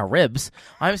a rack of ribs.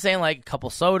 I'm saying like a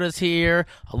couple sodas here,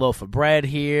 a loaf of bread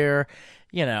here.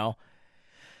 You know.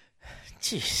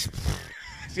 Jeez.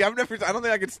 See, I don't think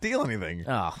I could steal anything.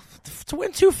 Oh, to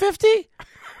win $250,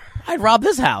 I'd rob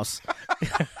this house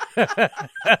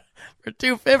for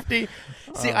 $250.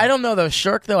 See, I don't know though.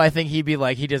 Shirk though, I think he'd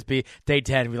just be day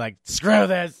 10 and be like, screw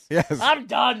this. Yes. I'm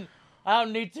done. I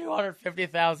don't need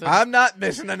 $250,000. I'm not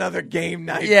missing another game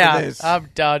night for Yeah, this. I'm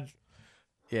done.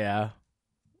 Yeah,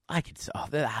 I could. Oh,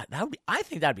 that would be. I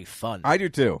think that'd be fun. I do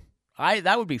too.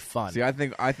 That would be fun. See, I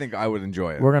think I would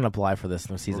enjoy it. We're gonna apply for this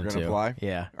in season We're 2. gonna apply?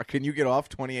 Yeah, Can you get off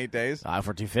 28 days?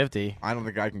 for $250. I don't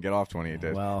think I can get off 28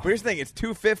 days. Well- But here's the thing: it's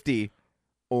 $250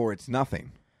 or it's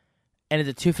nothing. And is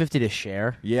it $250 to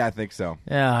share? Yeah, I think so.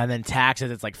 Yeah, and then taxes,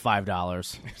 it's like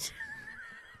 $5.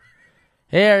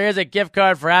 Here's a gift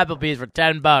card for Applebee's for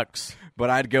 $10. But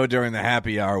I'd go during the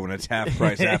happy hour when it's half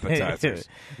price appetizers.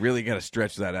 Really got to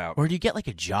stretch that out Or do you get like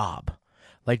a job?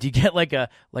 Like, do you get like a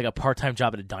part-time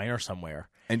job at a diner somewhere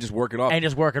and just work it off. and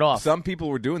just work it off? Some people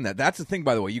were doing that. That's the thing,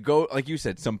 by the way. You go, like you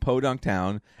said, some podunk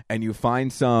town, and you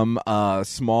find some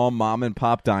small mom and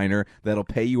pop diner that'll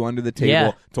pay you under the table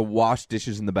Yeah. to wash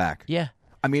dishes in the back. Yeah.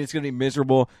 I mean, it's going to be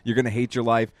miserable. You're going to hate your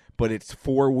life, but it's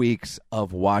 4 weeks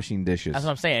of washing dishes. That's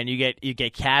what I'm saying. You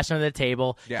get cash under the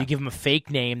table. Yeah. You give them a fake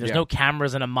name. There's Yeah. no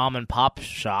cameras in a mom and pop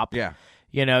shop. Yeah.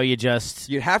 You know, you just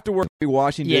You'd have to work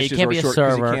washing Yeah, you dishes can't or be a short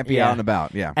because you server. can't be Yeah. out and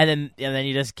about. Yeah. and then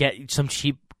you just get some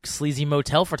cheap sleazy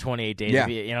motel for 28 days. Yeah.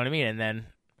 You know what I mean? And then,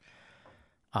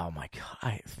 oh my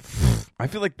god, I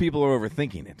feel like people are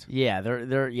overthinking it. yeah.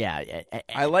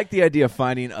 I like the idea of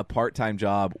finding a part-time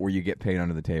job where you get paid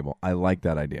under the table. I like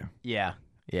that idea. Yeah,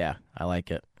 I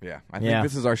like it. Yeah. I think Yeah.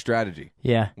 this is our strategy.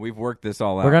 Yeah, We've worked this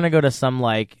all out. we're gonna go to some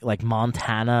like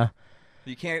Montana.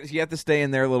 You have to stay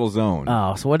in their little zone.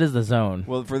 Oh, so what is the zone?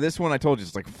 Well, for this one, I told you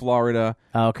it's like Florida,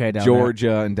 Oh, okay, down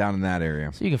Georgia, and down in that area.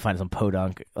 there. So you can find some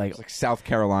podunk like It's like South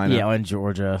Carolina. yeah, in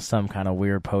Georgia, some kind of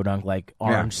weird podunk like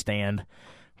orange stand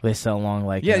where they sell along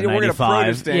like Yeah, you know, you're working at a 95.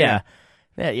 produce stand.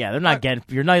 Yeah. They're not getting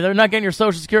they're not getting your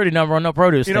social security number on no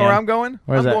produce. You know stand. where I'm going?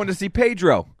 Where's I'm that? going to see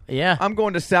Pedro. Yeah. I'm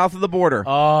going to south of the border.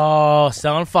 Oh,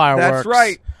 selling fireworks. That's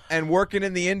right. And working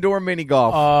in the indoor mini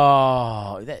golf.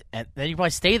 Oh, and then you probably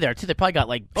stay there too. They probably got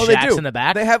like Oh, they shacks do. in the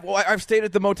back. They have. Well, I've stayed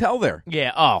at the motel there.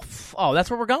 Yeah. Oh, that's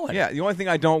where we're going. Yeah. The only thing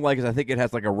I don't like is I think it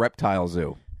has like a reptile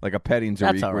zoo, like a petting zoo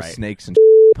That's all with right. snakes and.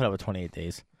 Put up with 28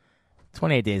 days.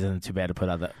 28 days isn't too bad to put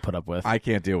up with. I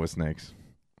can't deal with snakes.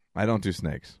 I don't do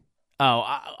snakes. Oh,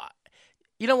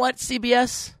 you know what?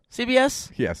 CBS.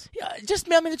 Yes. Yeah, just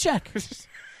mail me the check.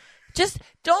 Just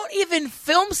don't even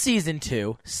film season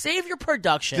 2. Save your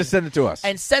production. Just send it to us.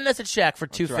 and send us a check for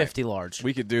 $250 right. large.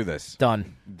 We could do this.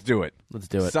 Done. Do it. Let's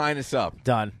do it. Sign us up.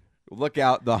 Done. Look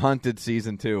out, The Hunted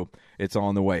Season 2. It's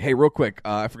on the way. Hey, real quick,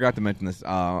 I forgot to mention this.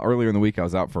 Earlier in the week, I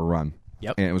was out for a run.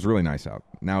 Yep. And it was really nice out.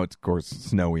 Now it's, of course,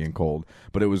 snowy and cold.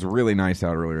 But it was really nice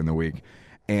out earlier in the week.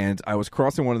 And I was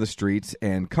crossing one of the streets,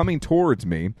 and coming towards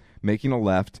me, making a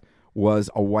left, was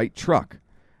a white truck.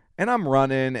 And I'm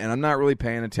running, and I'm not really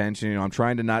paying attention. You know, I'm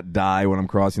trying to not die when I'm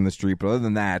crossing the street. But other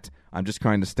than that, I'm just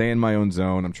trying to stay in my own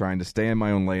zone. I'm trying to stay in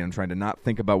my own lane. I'm trying to not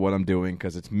think about what I'm doing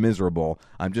because it's miserable.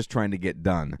 I'm just trying to get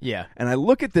done. Yeah. And I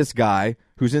look at this guy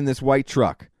who's in this white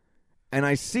truck, and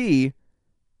I see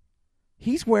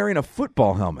he's wearing a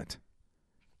football helmet.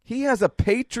 He has a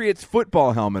Patriots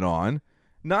football helmet on.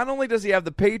 Not only does he have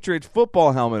the Patriots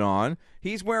football helmet on,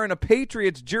 he's wearing a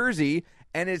Patriots jersey,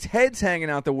 and his head's hanging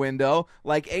out the window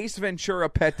like Ace Ventura,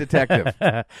 Pet Detective.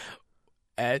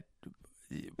 It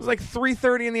was like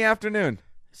 3:30 in the afternoon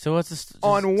So what's this?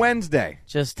 on Wednesday.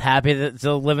 Just happy that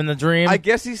still living the dream. I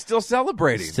guess he's still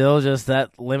celebrating. Still just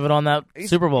that living on that He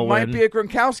Super Bowl might win. be a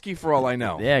Gronkowski for all I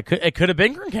know. Yeah, it could have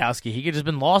been Gronkowski. He could just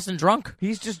been lost and drunk.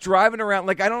 He's just driving around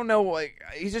like I don't know. Like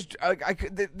he's just.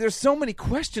 There's so many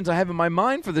questions I have in my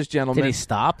mind for this gentleman. Did he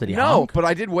stop? Did he No, honk? but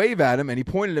I did wave at him, and he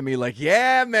pointed at me like,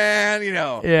 "Yeah, man," you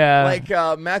know, Yeah. like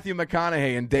Matthew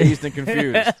McConaughey in Dazed and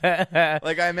Confused.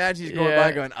 Like I imagine he's going Yeah.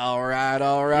 by, going, "All right,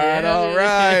 all right, all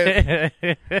right."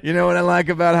 You know what I like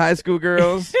about high school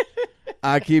girls?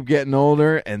 I keep getting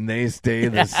older, and they stay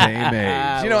the same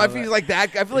age. You know, I love feel it. like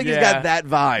that. I feel like he's Yeah. got that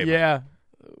vibe. Yeah,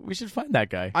 we should find that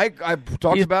guy. I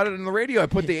talked about it in the radio. I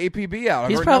put the APB out. I've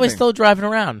He's heard probably nothing. still driving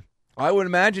around. I would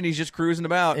imagine he's just cruising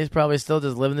about. He's probably still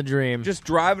just living the dream. Just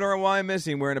driving around while I'm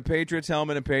missing, wearing a Patriots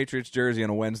helmet and Patriots jersey on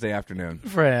a Wednesday afternoon.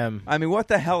 for him. I mean, what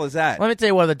the hell is that? Let me tell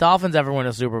you what, the Dolphins ever win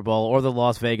a Super Bowl, or the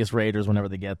Las Vegas Raiders, whenever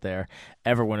they get there,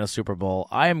 ever win a Super Bowl,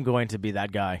 I am going to be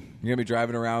that guy. You're going to be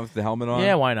driving around with the helmet on?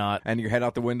 Yeah, why not? And your head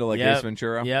out the window like Yep. Ace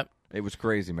Ventura? Yep. It was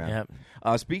crazy, man.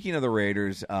 Yep. Speaking of the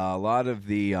Raiders, a lot of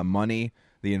the money,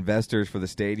 the investors for the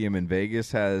stadium in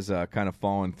Vegas has kind of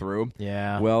fallen through.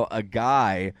 Yeah. Well, a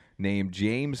guy named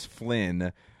James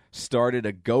Flynn started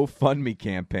a GoFundMe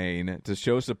campaign to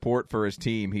show support for his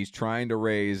team. He's trying to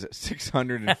raise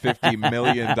 $650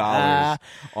 million on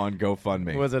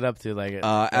GoFundMe. What's it up to? Like,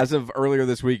 As of earlier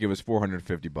this week, it was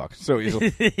 $450. So he's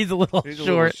he's a little he's a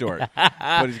short. little short,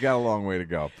 but he's got a long way to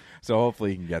go. So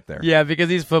hopefully he can get there. Yeah, because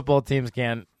these football teams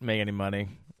can't make any money.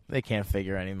 They can't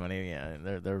figure any money. Yeah,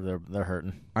 they're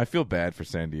hurting. I feel bad for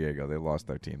San Diego. They lost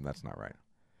their team. That's not right.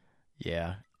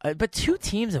 Yeah, but two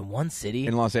teams in one city.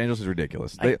 In Los Angeles is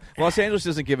ridiculous. Los Angeles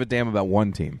doesn't give a damn about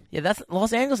one team. Yeah, that's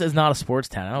Los Angeles is not a sports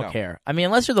town. I don't No. care. I mean,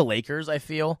 unless you're the Lakers, I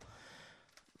feel.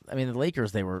 I mean, the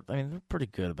Lakers, they're pretty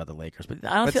good about the Lakers, but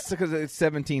I don't feel. That's because it's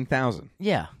 17,000.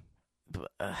 Yeah.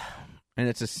 And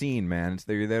it's a scene, man.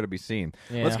 You're there to be seen.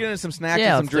 Yeah. Let's get into some snacks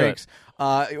Yeah, and some let's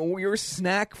drinks. Your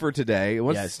snack for today.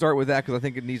 Let's Yes. start with that because I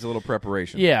think it needs a little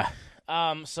preparation. Yeah.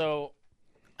 So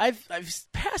I've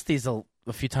passed these a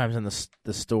few times in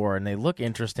the store, and they look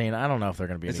interesting. I don't know if they're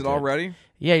going to be. Is any it all good. ready?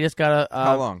 Yeah, you just gotta.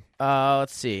 How long?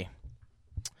 Let's see.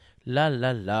 La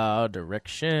la la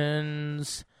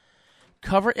directions.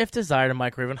 Cover if desired in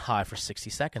microwave and high for 60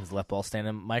 seconds. Let ball stand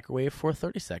in microwave for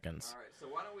 30 seconds. All right, so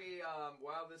why don't we,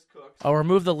 while this cooks... Oh,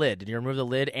 remove the lid. Did you remove the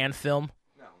lid and film?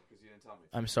 No, because you didn't tell me.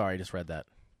 I'm sorry, I just read that.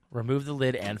 Remove the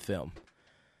lid and film.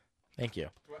 Thank you.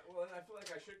 Well, then I feel like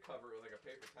I should cover it with like a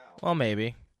paper towel. Well,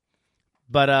 maybe.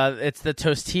 But it's the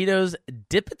Tostitos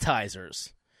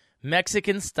Dipetizers.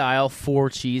 Mexican-style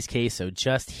 4-cheese queso.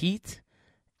 Just heat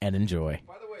and enjoy.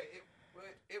 By the way,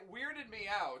 it weirded me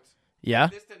out. Yeah?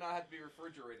 This did not have to be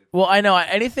refrigerated. Well, I know.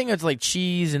 Anything that's like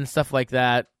cheese and stuff like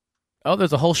that. Oh,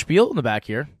 there's a whole spiel in the back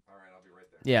here. All right, I'll be right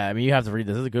there. Yeah, I mean, you have to read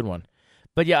this. This is a good one.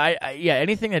 But yeah,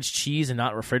 anything that's cheese and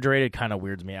not refrigerated kind of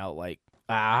weirds me out. Like,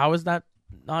 how is that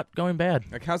not going bad?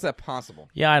 Like, how's that possible?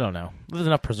 Yeah, I don't know. There's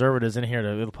enough preservatives in here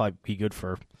that it'll probably be good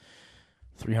for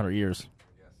 300 years.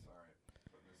 Yes, all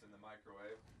right. Put this in the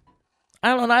microwave.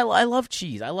 I don't know. I love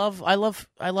cheese. I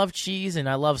love cheese and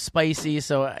I love spicy.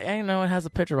 So I know it has a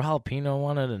picture of jalapeno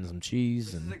on it and some cheese.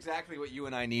 This And is exactly what you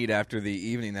and I need after the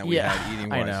evening that we Yeah, had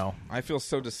eating I wise. know. I feel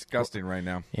so disgusting right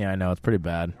now. yeah, I know it's pretty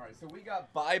bad. All right, so we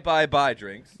got bye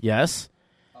drinks. Yes.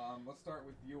 Let's start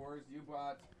with yours. You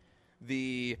bought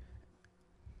the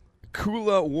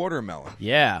Kula watermelon.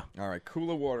 Yeah. All right,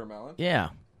 Kula watermelon. Yeah.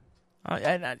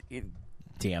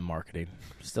 Damn marketing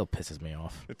still pisses me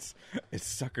off. It's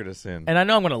suckered us in. And I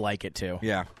know I'm gonna like it too.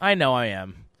 Yeah. I know I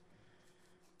am.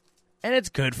 And it's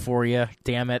good for you.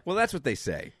 Damn it. Well, that's what they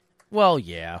say. Well,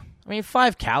 yeah. I mean,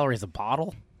 5 calories a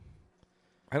bottle.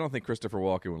 I don't think Christopher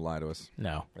Walken would lie to us.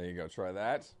 No. There you go. Try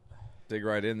that. Dig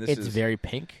right in. It's very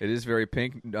pink. It is very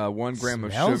pink. 1 gram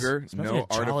of Smells sugar. like No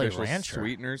a Jolly artificial Rancher.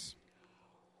 sweeteners.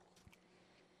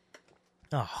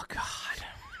 Oh, God.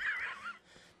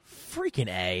 Freaking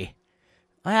A.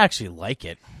 I actually like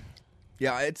it.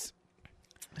 Yeah, it's...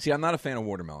 See, I'm not a fan of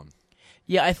watermelon.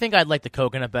 Yeah, I think I'd like the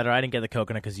coconut better. I didn't get the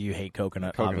coconut because you hate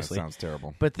coconut, Coconut obviously. sounds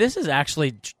terrible. But this is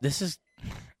actually... This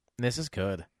is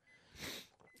good.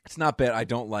 It's not bad. I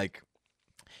don't like...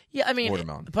 Yeah, I mean...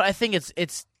 Watermelon. But I think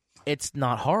it's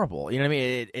not horrible. You know what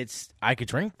I mean? I could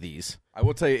drink these. I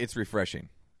will tell you, it's refreshing.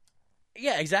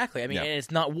 Yeah, exactly. I mean, Yeah.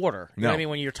 it's not water. You No. know what I mean?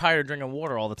 When you're tired of drinking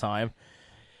water all the time.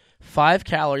 5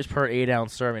 calories per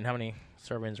 8-ounce serving. How many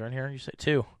servings are in here? You say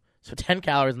 2. So 10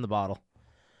 calories in the bottle.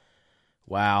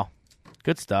 Wow.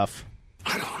 Good stuff.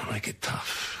 I don't want to make it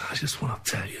tough. I just want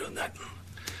to tell you that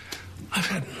I've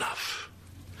had enough.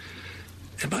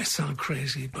 It might sound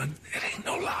crazy, but it ain't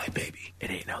no lie, baby. It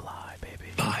ain't no lie,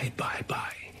 baby. Bye, bye,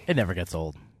 bye. It never gets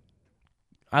old.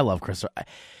 I love Christopher.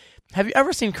 Have you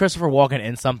ever seen Christopher Walken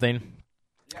in something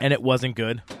and it wasn't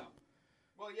good?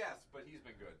 Well, yes, but he's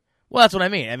been good. Well, that's what I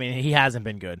mean. I mean, he hasn't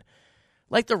been good.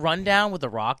 Like The Rundown with The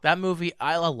Rock, that movie,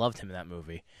 I loved him in that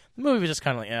movie. The movie was just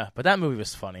kind of like, yeah, but that movie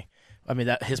was funny. I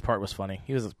mean, his part was funny.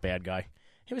 He was a bad guy.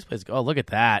 He always plays, oh, look at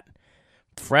that.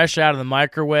 Fresh out of the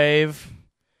microwave.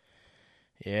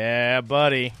 Yeah,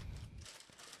 buddy.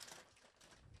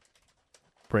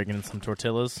 Breaking in some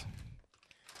tortillas.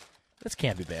 This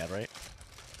can't be bad, right?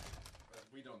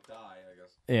 We don't die, I guess.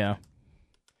 Yeah.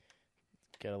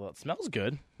 Get a little. It smells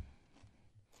good.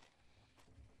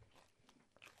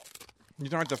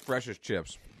 These aren't the freshest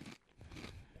chips.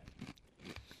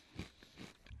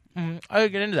 I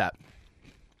could get into that.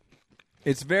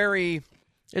 It's very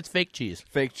It's fake cheese.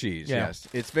 fake cheese, Yeah. yes.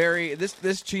 It's very...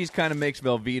 This cheese kind of makes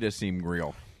Velveeta seem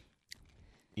real.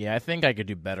 Yeah, I think I could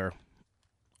do better.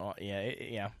 Oh,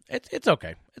 yeah. It's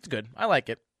okay. It's good. I like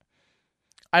it.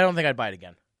 I don't think I'd buy it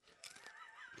again.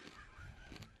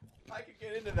 I could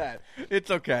get into that. It's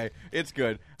okay. It's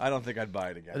good. I don't think I'd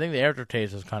buy it again. I think the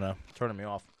aftertaste is kind of turning me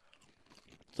off.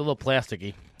 It's a little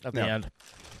plasticky at the Yeah. end.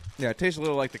 Yeah, it tastes a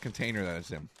little like the container that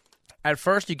it's in. At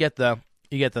first, you get the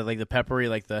like the peppery,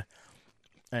 like the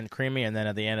and creamy, and then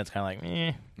at the end, it's kind of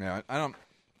like, Yeah, I don't...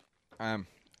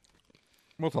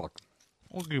 We'll talk.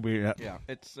 we'll give you that. Yeah,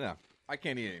 it's... I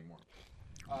can't eat anymore.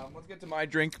 Let's get to my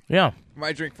drink. Yeah.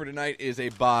 My drink for tonight is a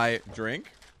buy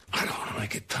drink. I don't want to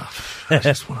make it tough. I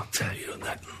just want to tell you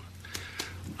that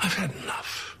I've had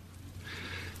enough.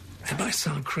 It might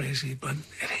sound crazy, but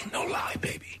it ain't no lie,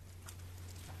 baby.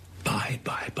 Bye,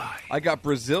 bye, bye. I got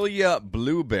Brasilia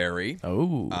Blueberry.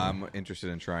 Oh. I'm interested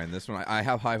in trying this one. I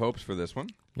have high hopes for this one.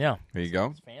 Yeah. Here you go.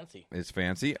 It's fancy. It's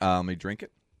fancy. Let me drink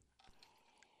it.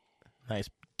 Nice,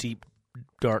 deep,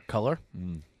 dark color.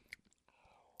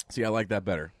 See, I like that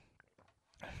better.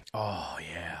 Oh,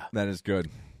 yeah. That is good.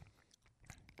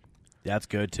 That's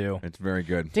good, too. It's very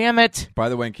good. Damn it. By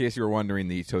the way, in case you were wondering,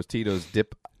 the Tostitos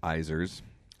Dipetizers.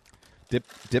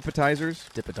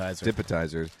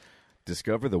 Dipetizers.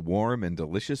 Discover the warm and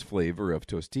delicious flavor of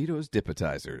Tostitos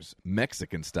Dipetizers,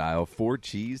 Mexican-style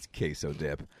 4-cheese queso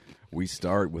dip. We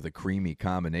start with a creamy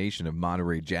combination of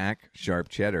Monterey Jack, sharp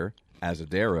cheddar,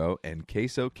 Asadero, and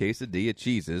queso quesadilla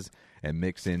cheeses, and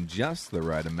mix in just the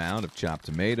right amount of chopped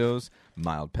tomatoes,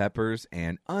 mild peppers,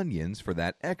 and onions for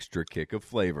that extra kick of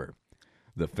flavor.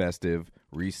 The festive,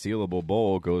 resealable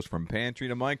bowl goes from pantry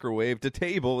to microwave to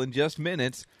table in just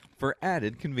minutes for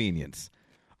added convenience.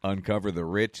 Uncover the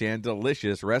rich and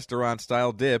delicious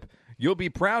restaurant-style dip you'll be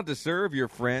proud to serve your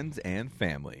friends and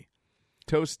family.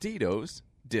 Tostitos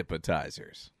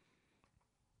Dipatizers.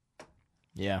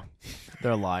 Yeah,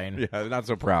 they're lying. Yeah, they're not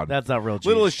so proud. That's not real cheese.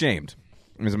 Little ashamed,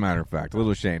 as a matter of fact. A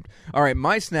little ashamed. All right,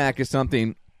 my snack is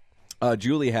something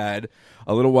Julie had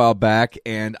a little while back,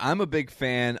 and I'm a big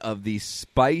fan of the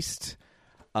spiced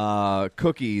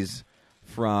cookies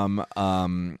from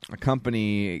a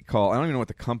company called, I don't even know what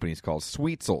the company's called,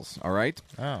 Sweetzels, all right?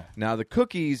 Oh. Now, the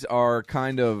cookies are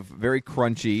kind of very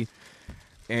crunchy,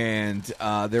 and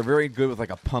they're very good with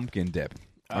like a pumpkin dip.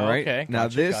 All right. Okay. Now,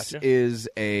 Gotcha, this gotcha. is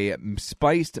a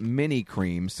spiced mini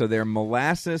cream, so they're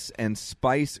molasses and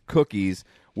spice cookies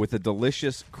with a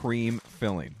delicious cream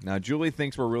filling. Now, Julie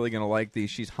thinks we're really going to like these.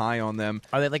 She's high on them.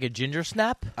 Are they like a ginger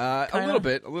snap? A little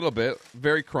bit.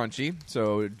 Very crunchy.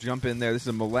 So jump in there. This is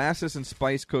a molasses and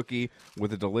spice cookie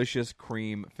with a delicious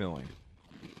cream filling.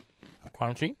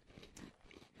 Crunchy.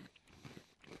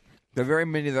 They're very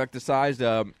mini. They're like the size,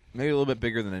 maybe a little bit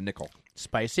bigger than a nickel.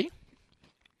 Spicy.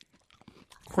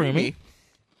 Creamy.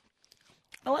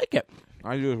 I like it.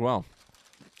 I do as well.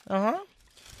 Uh-huh.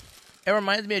 It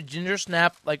reminds me of ginger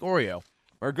snap, like Oreo.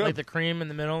 Very good. Like the cream in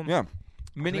the middle. Yeah.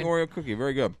 Mini Oreo cookie.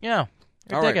 Very good. Yeah.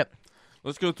 I All dig right. it.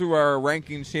 Let's go through our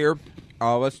rankings here.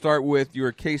 Let's start with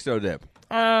your queso dip.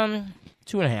 2.5. I'm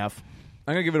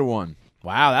going to give it a 1.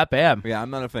 Wow, that bad. Yeah, I'm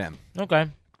not a fan. Okay.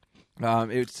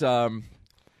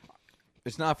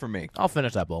 It's not for me. I'll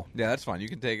finish that bowl. Yeah, that's fine. You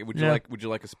can take it. Would Yeah. you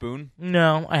like a spoon?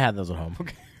 No, I had those at home.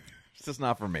 It's just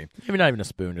not for me. Maybe not even a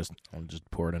spoon. I'll just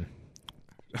pour it in.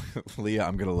 Leah,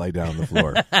 I'm going to lay down on the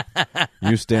floor.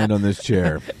 You stand on this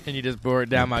chair. And you just pour it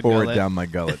down my Pour gullet. it down my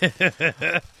gullet.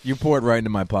 You pour it right into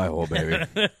my pie hole, baby.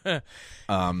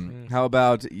 How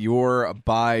about your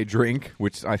buy drink,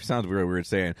 which sounds really weird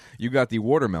saying. You got the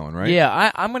watermelon, right?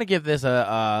 Yeah, I'm going to give this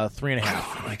a 3.5. I don't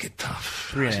want to make it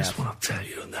tough. 3.5. I just want to tell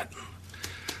you that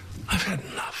I've had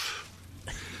enough.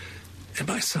 It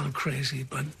might sound crazy,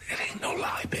 but it ain't no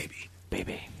lie, baby.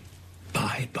 Baby.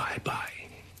 Bye.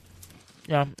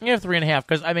 Yeah, I'm going to 3.5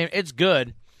 because, I mean, it's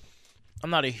good. I'm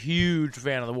not a huge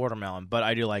fan of the watermelon, but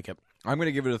I do like it. I'm going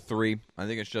to give it a 3. I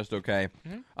think it's just okay.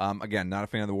 Again, not a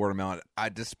fan of the watermelon.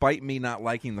 Despite me not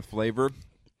liking the flavor,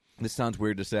 this sounds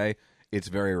weird to say, it's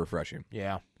very refreshing.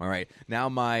 Yeah. All right. Now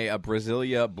my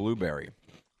Brasilia blueberry.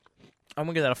 I'm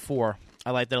going to give that a 4.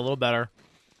 I like that a little better.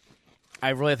 I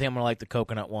really think I'm going to like the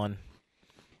coconut one.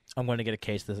 I'm going to get a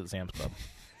case of this at Sam's Club.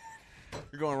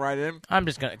 You're going right in? I'm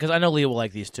just going to, because I know Leah will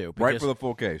like these too. Right because- for the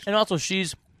full case. And also,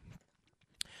 she's,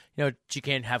 she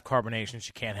can't have carbonation.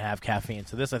 She can't have caffeine.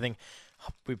 So this, I think,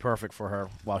 will be perfect for her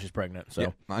while she's pregnant. So Yeah,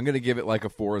 I'm going to give it like a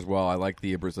 4 as well. I like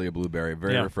the Brasilia blueberry.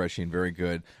 Very Yeah. refreshing, very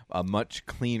good. A much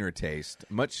cleaner taste.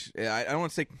 I don't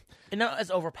want to say...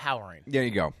 it's overpowering. There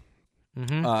you go.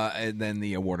 And then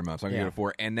the watermelon. So I'm going to Yeah. give it a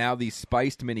 4. And now the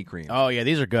spiced mini cream. Oh, yeah,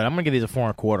 these are good. I'm going to give these a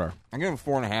 4.25. I'm going to give it a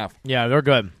 4.5. Yeah, they're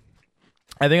good.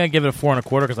 I think I'd give it a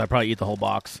 4.25 because I'd probably eat the whole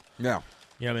box. Yeah.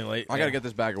 You know what I mean? Like, I got to get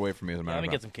this bag away from me as a matter Let me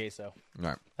of get fact. some queso. All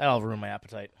right. That'll ruin my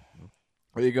appetite.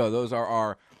 There you go. Those are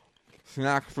our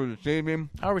snacks for this evening.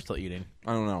 How are we still eating?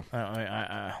 I don't know.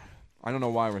 I I don't know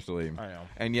why we're still eating. know.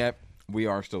 And yet, we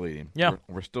are still eating. Yeah.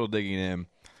 We're still digging in.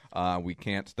 We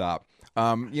can't stop.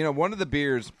 One of the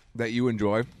beers that you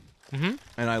enjoy, and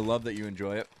I love that you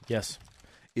enjoy it, Yes.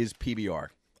 is PBR.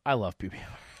 I love PBR.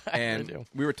 I really And do.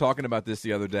 we were talking about this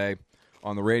the other day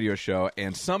on the radio show,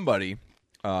 and somebody,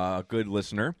 a good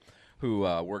listener, who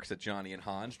works at Johnny and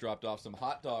Hans, dropped off some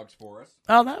hot dogs for us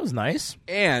Oh, that was nice.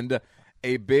 and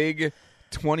a big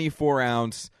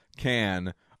 24-ounce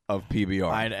can of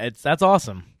PBR. That's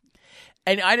awesome.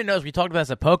 And I didn't know, as we talked about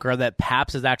this at poker, that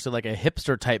Pabst is actually like a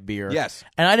hipster type beer. Yes.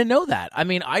 And I didn't know that. I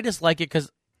mean, I just like it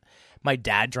because my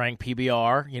dad drank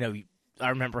PBR. I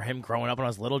remember him growing up when I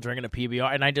was little drinking a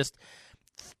PBR, and I just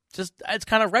it's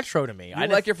kind of retro to me. I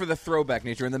like it for the throwback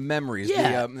nature and the memories,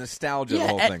 Yeah. the nostalgia of the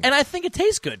whole and, thing. and I think it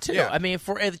tastes good too. Yeah. I mean,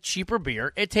 for a cheaper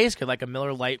beer, it tastes good, like a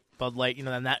Miller Lite, Bud Light, in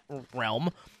that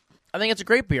realm. I think it's a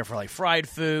great beer for like fried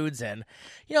foods, and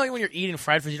when you're eating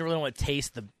fried foods, you don't really want to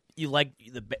taste you like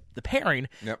the pairing,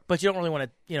 Yep. but you don't really want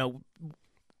to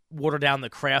water down the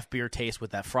craft beer taste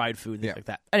with that fried food, things Yeah. like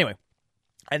that. Anyway,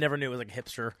 I never knew it was like a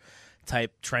hipster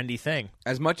type trendy thing.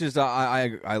 As much as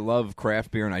I love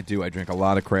craft beer, and I drink a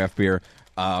lot of craft beer,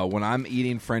 when I'm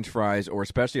eating French fries, or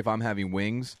especially if I'm having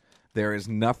wings, there is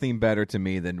nothing better to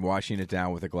me than washing it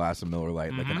down with a glass of Miller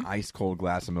Lite, like Mm-hmm. an ice-cold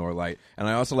glass of Miller Lite. And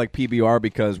I also like PBR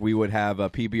because we would have a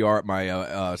PBR at my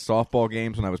softball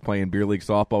games when I was playing beer league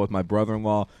softball with my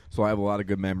brother-in-law, so I have a lot of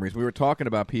good memories. We were talking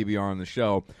about PBR on the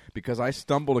show because I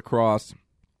stumbled across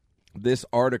this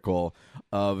article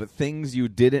of things you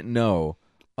didn't know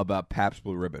about Pabst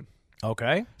Blue Ribbon.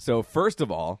 Okay. So first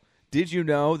of all, did you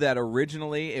know that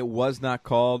originally it was not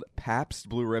called Pabst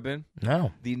Blue Ribbon?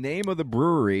 No. The name of the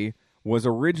brewery was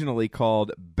originally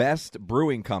called Best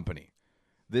Brewing Company.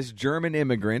 This German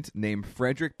immigrant named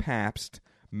Frederick Pabst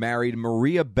married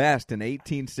Maria Best in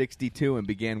 1862 and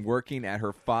began working at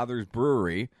her father's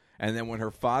brewery. And then when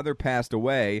her father passed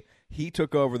away, he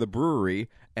took over the brewery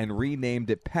and renamed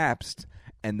it Pabst,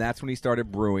 and that's when he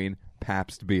started brewing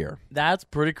Pabst beer. That's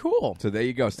pretty cool. So there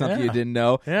you go. Something Yeah. you didn't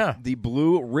know. Yeah. The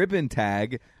blue ribbon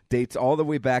tag dates all the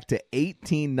way back to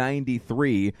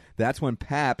 1893. That's when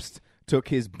Pabst took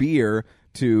his beer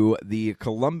to the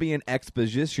Columbian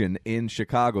Exposition in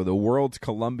Chicago, the World's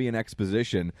Columbian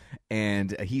Exposition,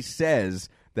 and he says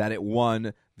that it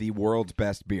won the world's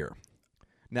best beer.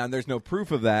 Now, there's no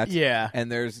proof of that. Yeah. And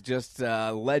there's just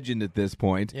legend at this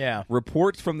point. Yeah.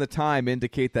 Reports from the time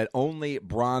indicate that only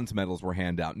bronze medals were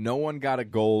handed out. No one got a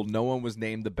gold. No one was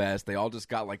named the best. They all just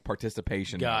got, like,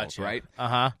 participation medals, Gotcha. right?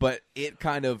 Uh-huh. But it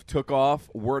kind of took off,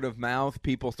 word of mouth.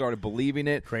 People started believing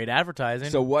it. Great advertising.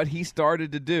 So what he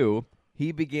started to do,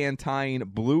 he began tying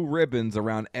blue ribbons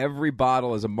around every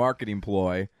bottle as a marketing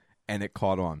ploy, and it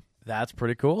caught on. That's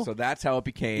pretty cool. So that's how it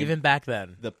became Even back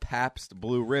then. the Pabst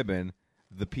Blue Ribbon,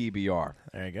 the PBR.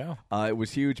 There you go. It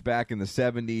was huge back in the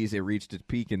 70s. It reached its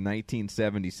peak in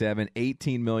 1977.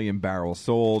 18 million barrels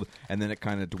sold, and then it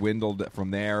kind of dwindled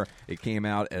from there. It came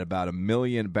out at about 1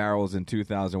 million barrels in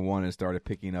 2001 and started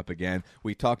picking up again.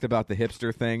 We talked about the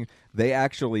hipster thing. They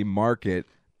actually market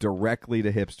directly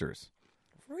to hipsters.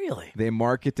 Really? They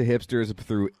market to hipsters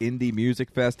through indie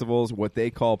music festivals, what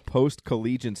they call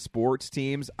post-collegiate sports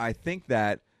teams. I think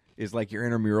that is like your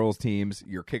intramurals teams,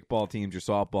 your kickball teams, your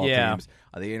softball Yeah. teams.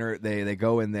 They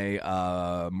go and they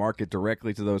market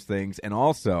directly to those things, and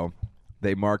also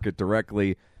they market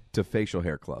directly to facial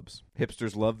hair clubs.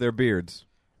 Hipsters love their beards.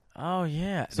 Oh,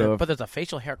 yeah. So But there's a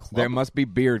facial hair club. There must be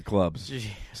beard clubs. Gee.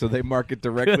 So they market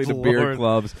directly to Good beard Lord.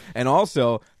 clubs. And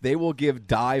also, they will give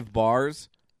dive bars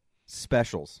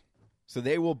specials. So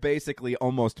they will basically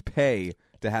almost pay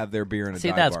to have their beer in a See,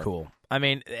 dive that's bar. cool. I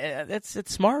mean, it's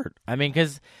smart. I mean,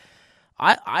 because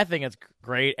I think it's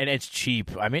great, and it's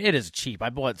cheap. I mean, it is cheap. I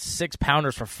bought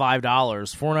 6-pounders for $5,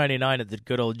 $4.99 at the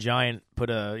good old Giant. Put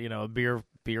a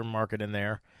beer market in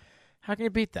there. How can you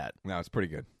beat that? No, it's pretty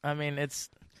good. I mean, it's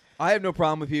I have no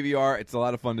problem with PBR. It's a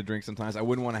lot of fun to drink sometimes. I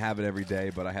wouldn't want to have it every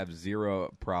day, but I have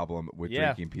zero problem with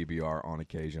drinking PBR on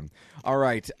occasion. All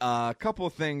right, a couple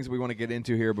of things we want to get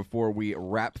into here before we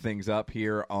wrap things up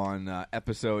here on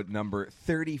episode number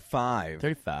 35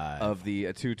 of the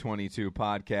 222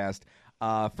 podcast.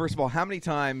 First of all, how many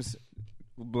times,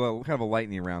 well, kind of a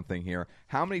lightning round thing here,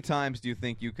 how many times do you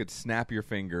think you could snap your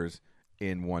fingers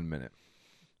in 1 minute?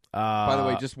 By the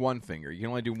way, just one finger. You can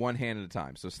only do one hand at a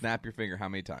time. So snap your finger how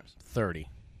many times? 30.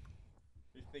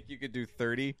 You think you could do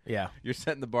 30? Yeah. You're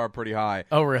setting the bar pretty high.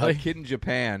 Oh, really? A kid in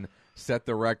Japan set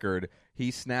the record.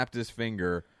 He snapped his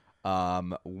finger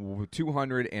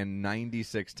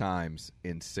 296 times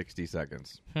in 60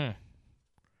 seconds. And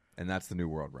that's the new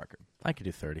world record. I could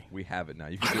do 30. We have it now.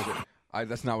 You can do it.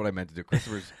 That's not what I meant to do.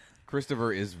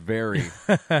 Christopher is very,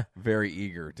 very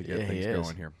eager to get Yeah, he things is.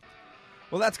 going here.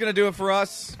 Well, that's going to do it for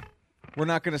us. We're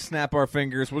not going to snap our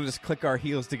fingers. We'll just click our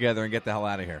heels together and get the hell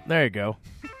out of here. There you go.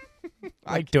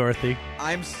 Like Dorothy.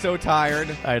 I'm so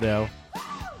tired. I know.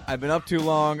 I've been up too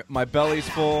long. My belly's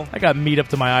full. I got meat up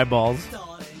to my eyeballs.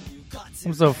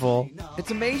 I'm so full.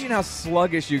 It's amazing how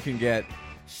sluggish you can get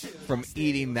from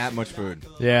eating that much food.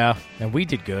 Yeah, and we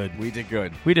did good. We did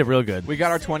good. We did real good. We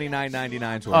got our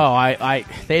 $29.99 worth. Oh,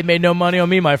 they made no money on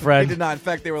me, my They friend. did not. In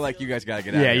fact, they were like, you guys got to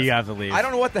get out Yeah, of here. you have to leave. I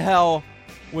don't know what the hell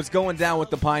was going down with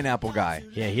the pineapple guy.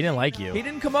 Yeah, he didn't like you. He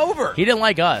didn't come over. He didn't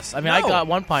like us. I mean, I No. got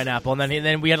one pineapple, and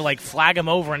then we had to like flag him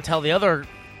over and tell the other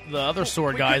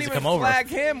sword We guys couldn't to even come over. flag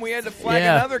him. We had to flag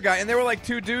Yeah. another guy. And there were like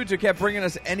two dudes who kept bringing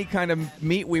us any kind of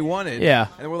meat we wanted. Yeah.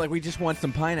 And we're like, we just want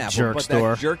some pineapple. Jerk but store.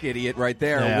 that jerk idiot right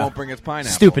there Yeah. won't bring us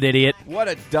pineapple. Stupid idiot. What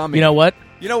a dummy. You know what?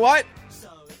 You know what?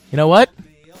 You know what?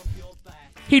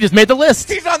 He just made the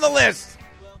list. He's on the list.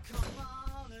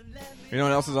 You know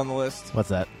what else is on the list? What's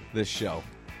that? This show.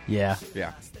 Yeah,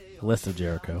 Yeah. the list of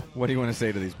Jericho. What do you want to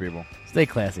say to these people? Stay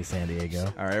classy, San Diego.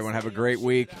 All right, everyone have a great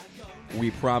week. We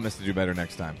promise to do better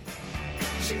next time.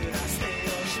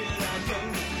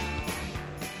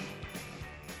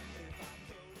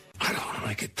 I don't want to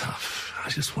like it tough. I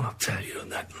just want to tell you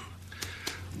that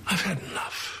I've had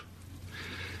enough.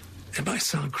 It might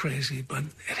sound crazy, but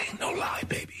it ain't no lie,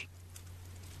 baby.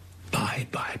 Bye,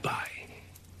 bye, bye.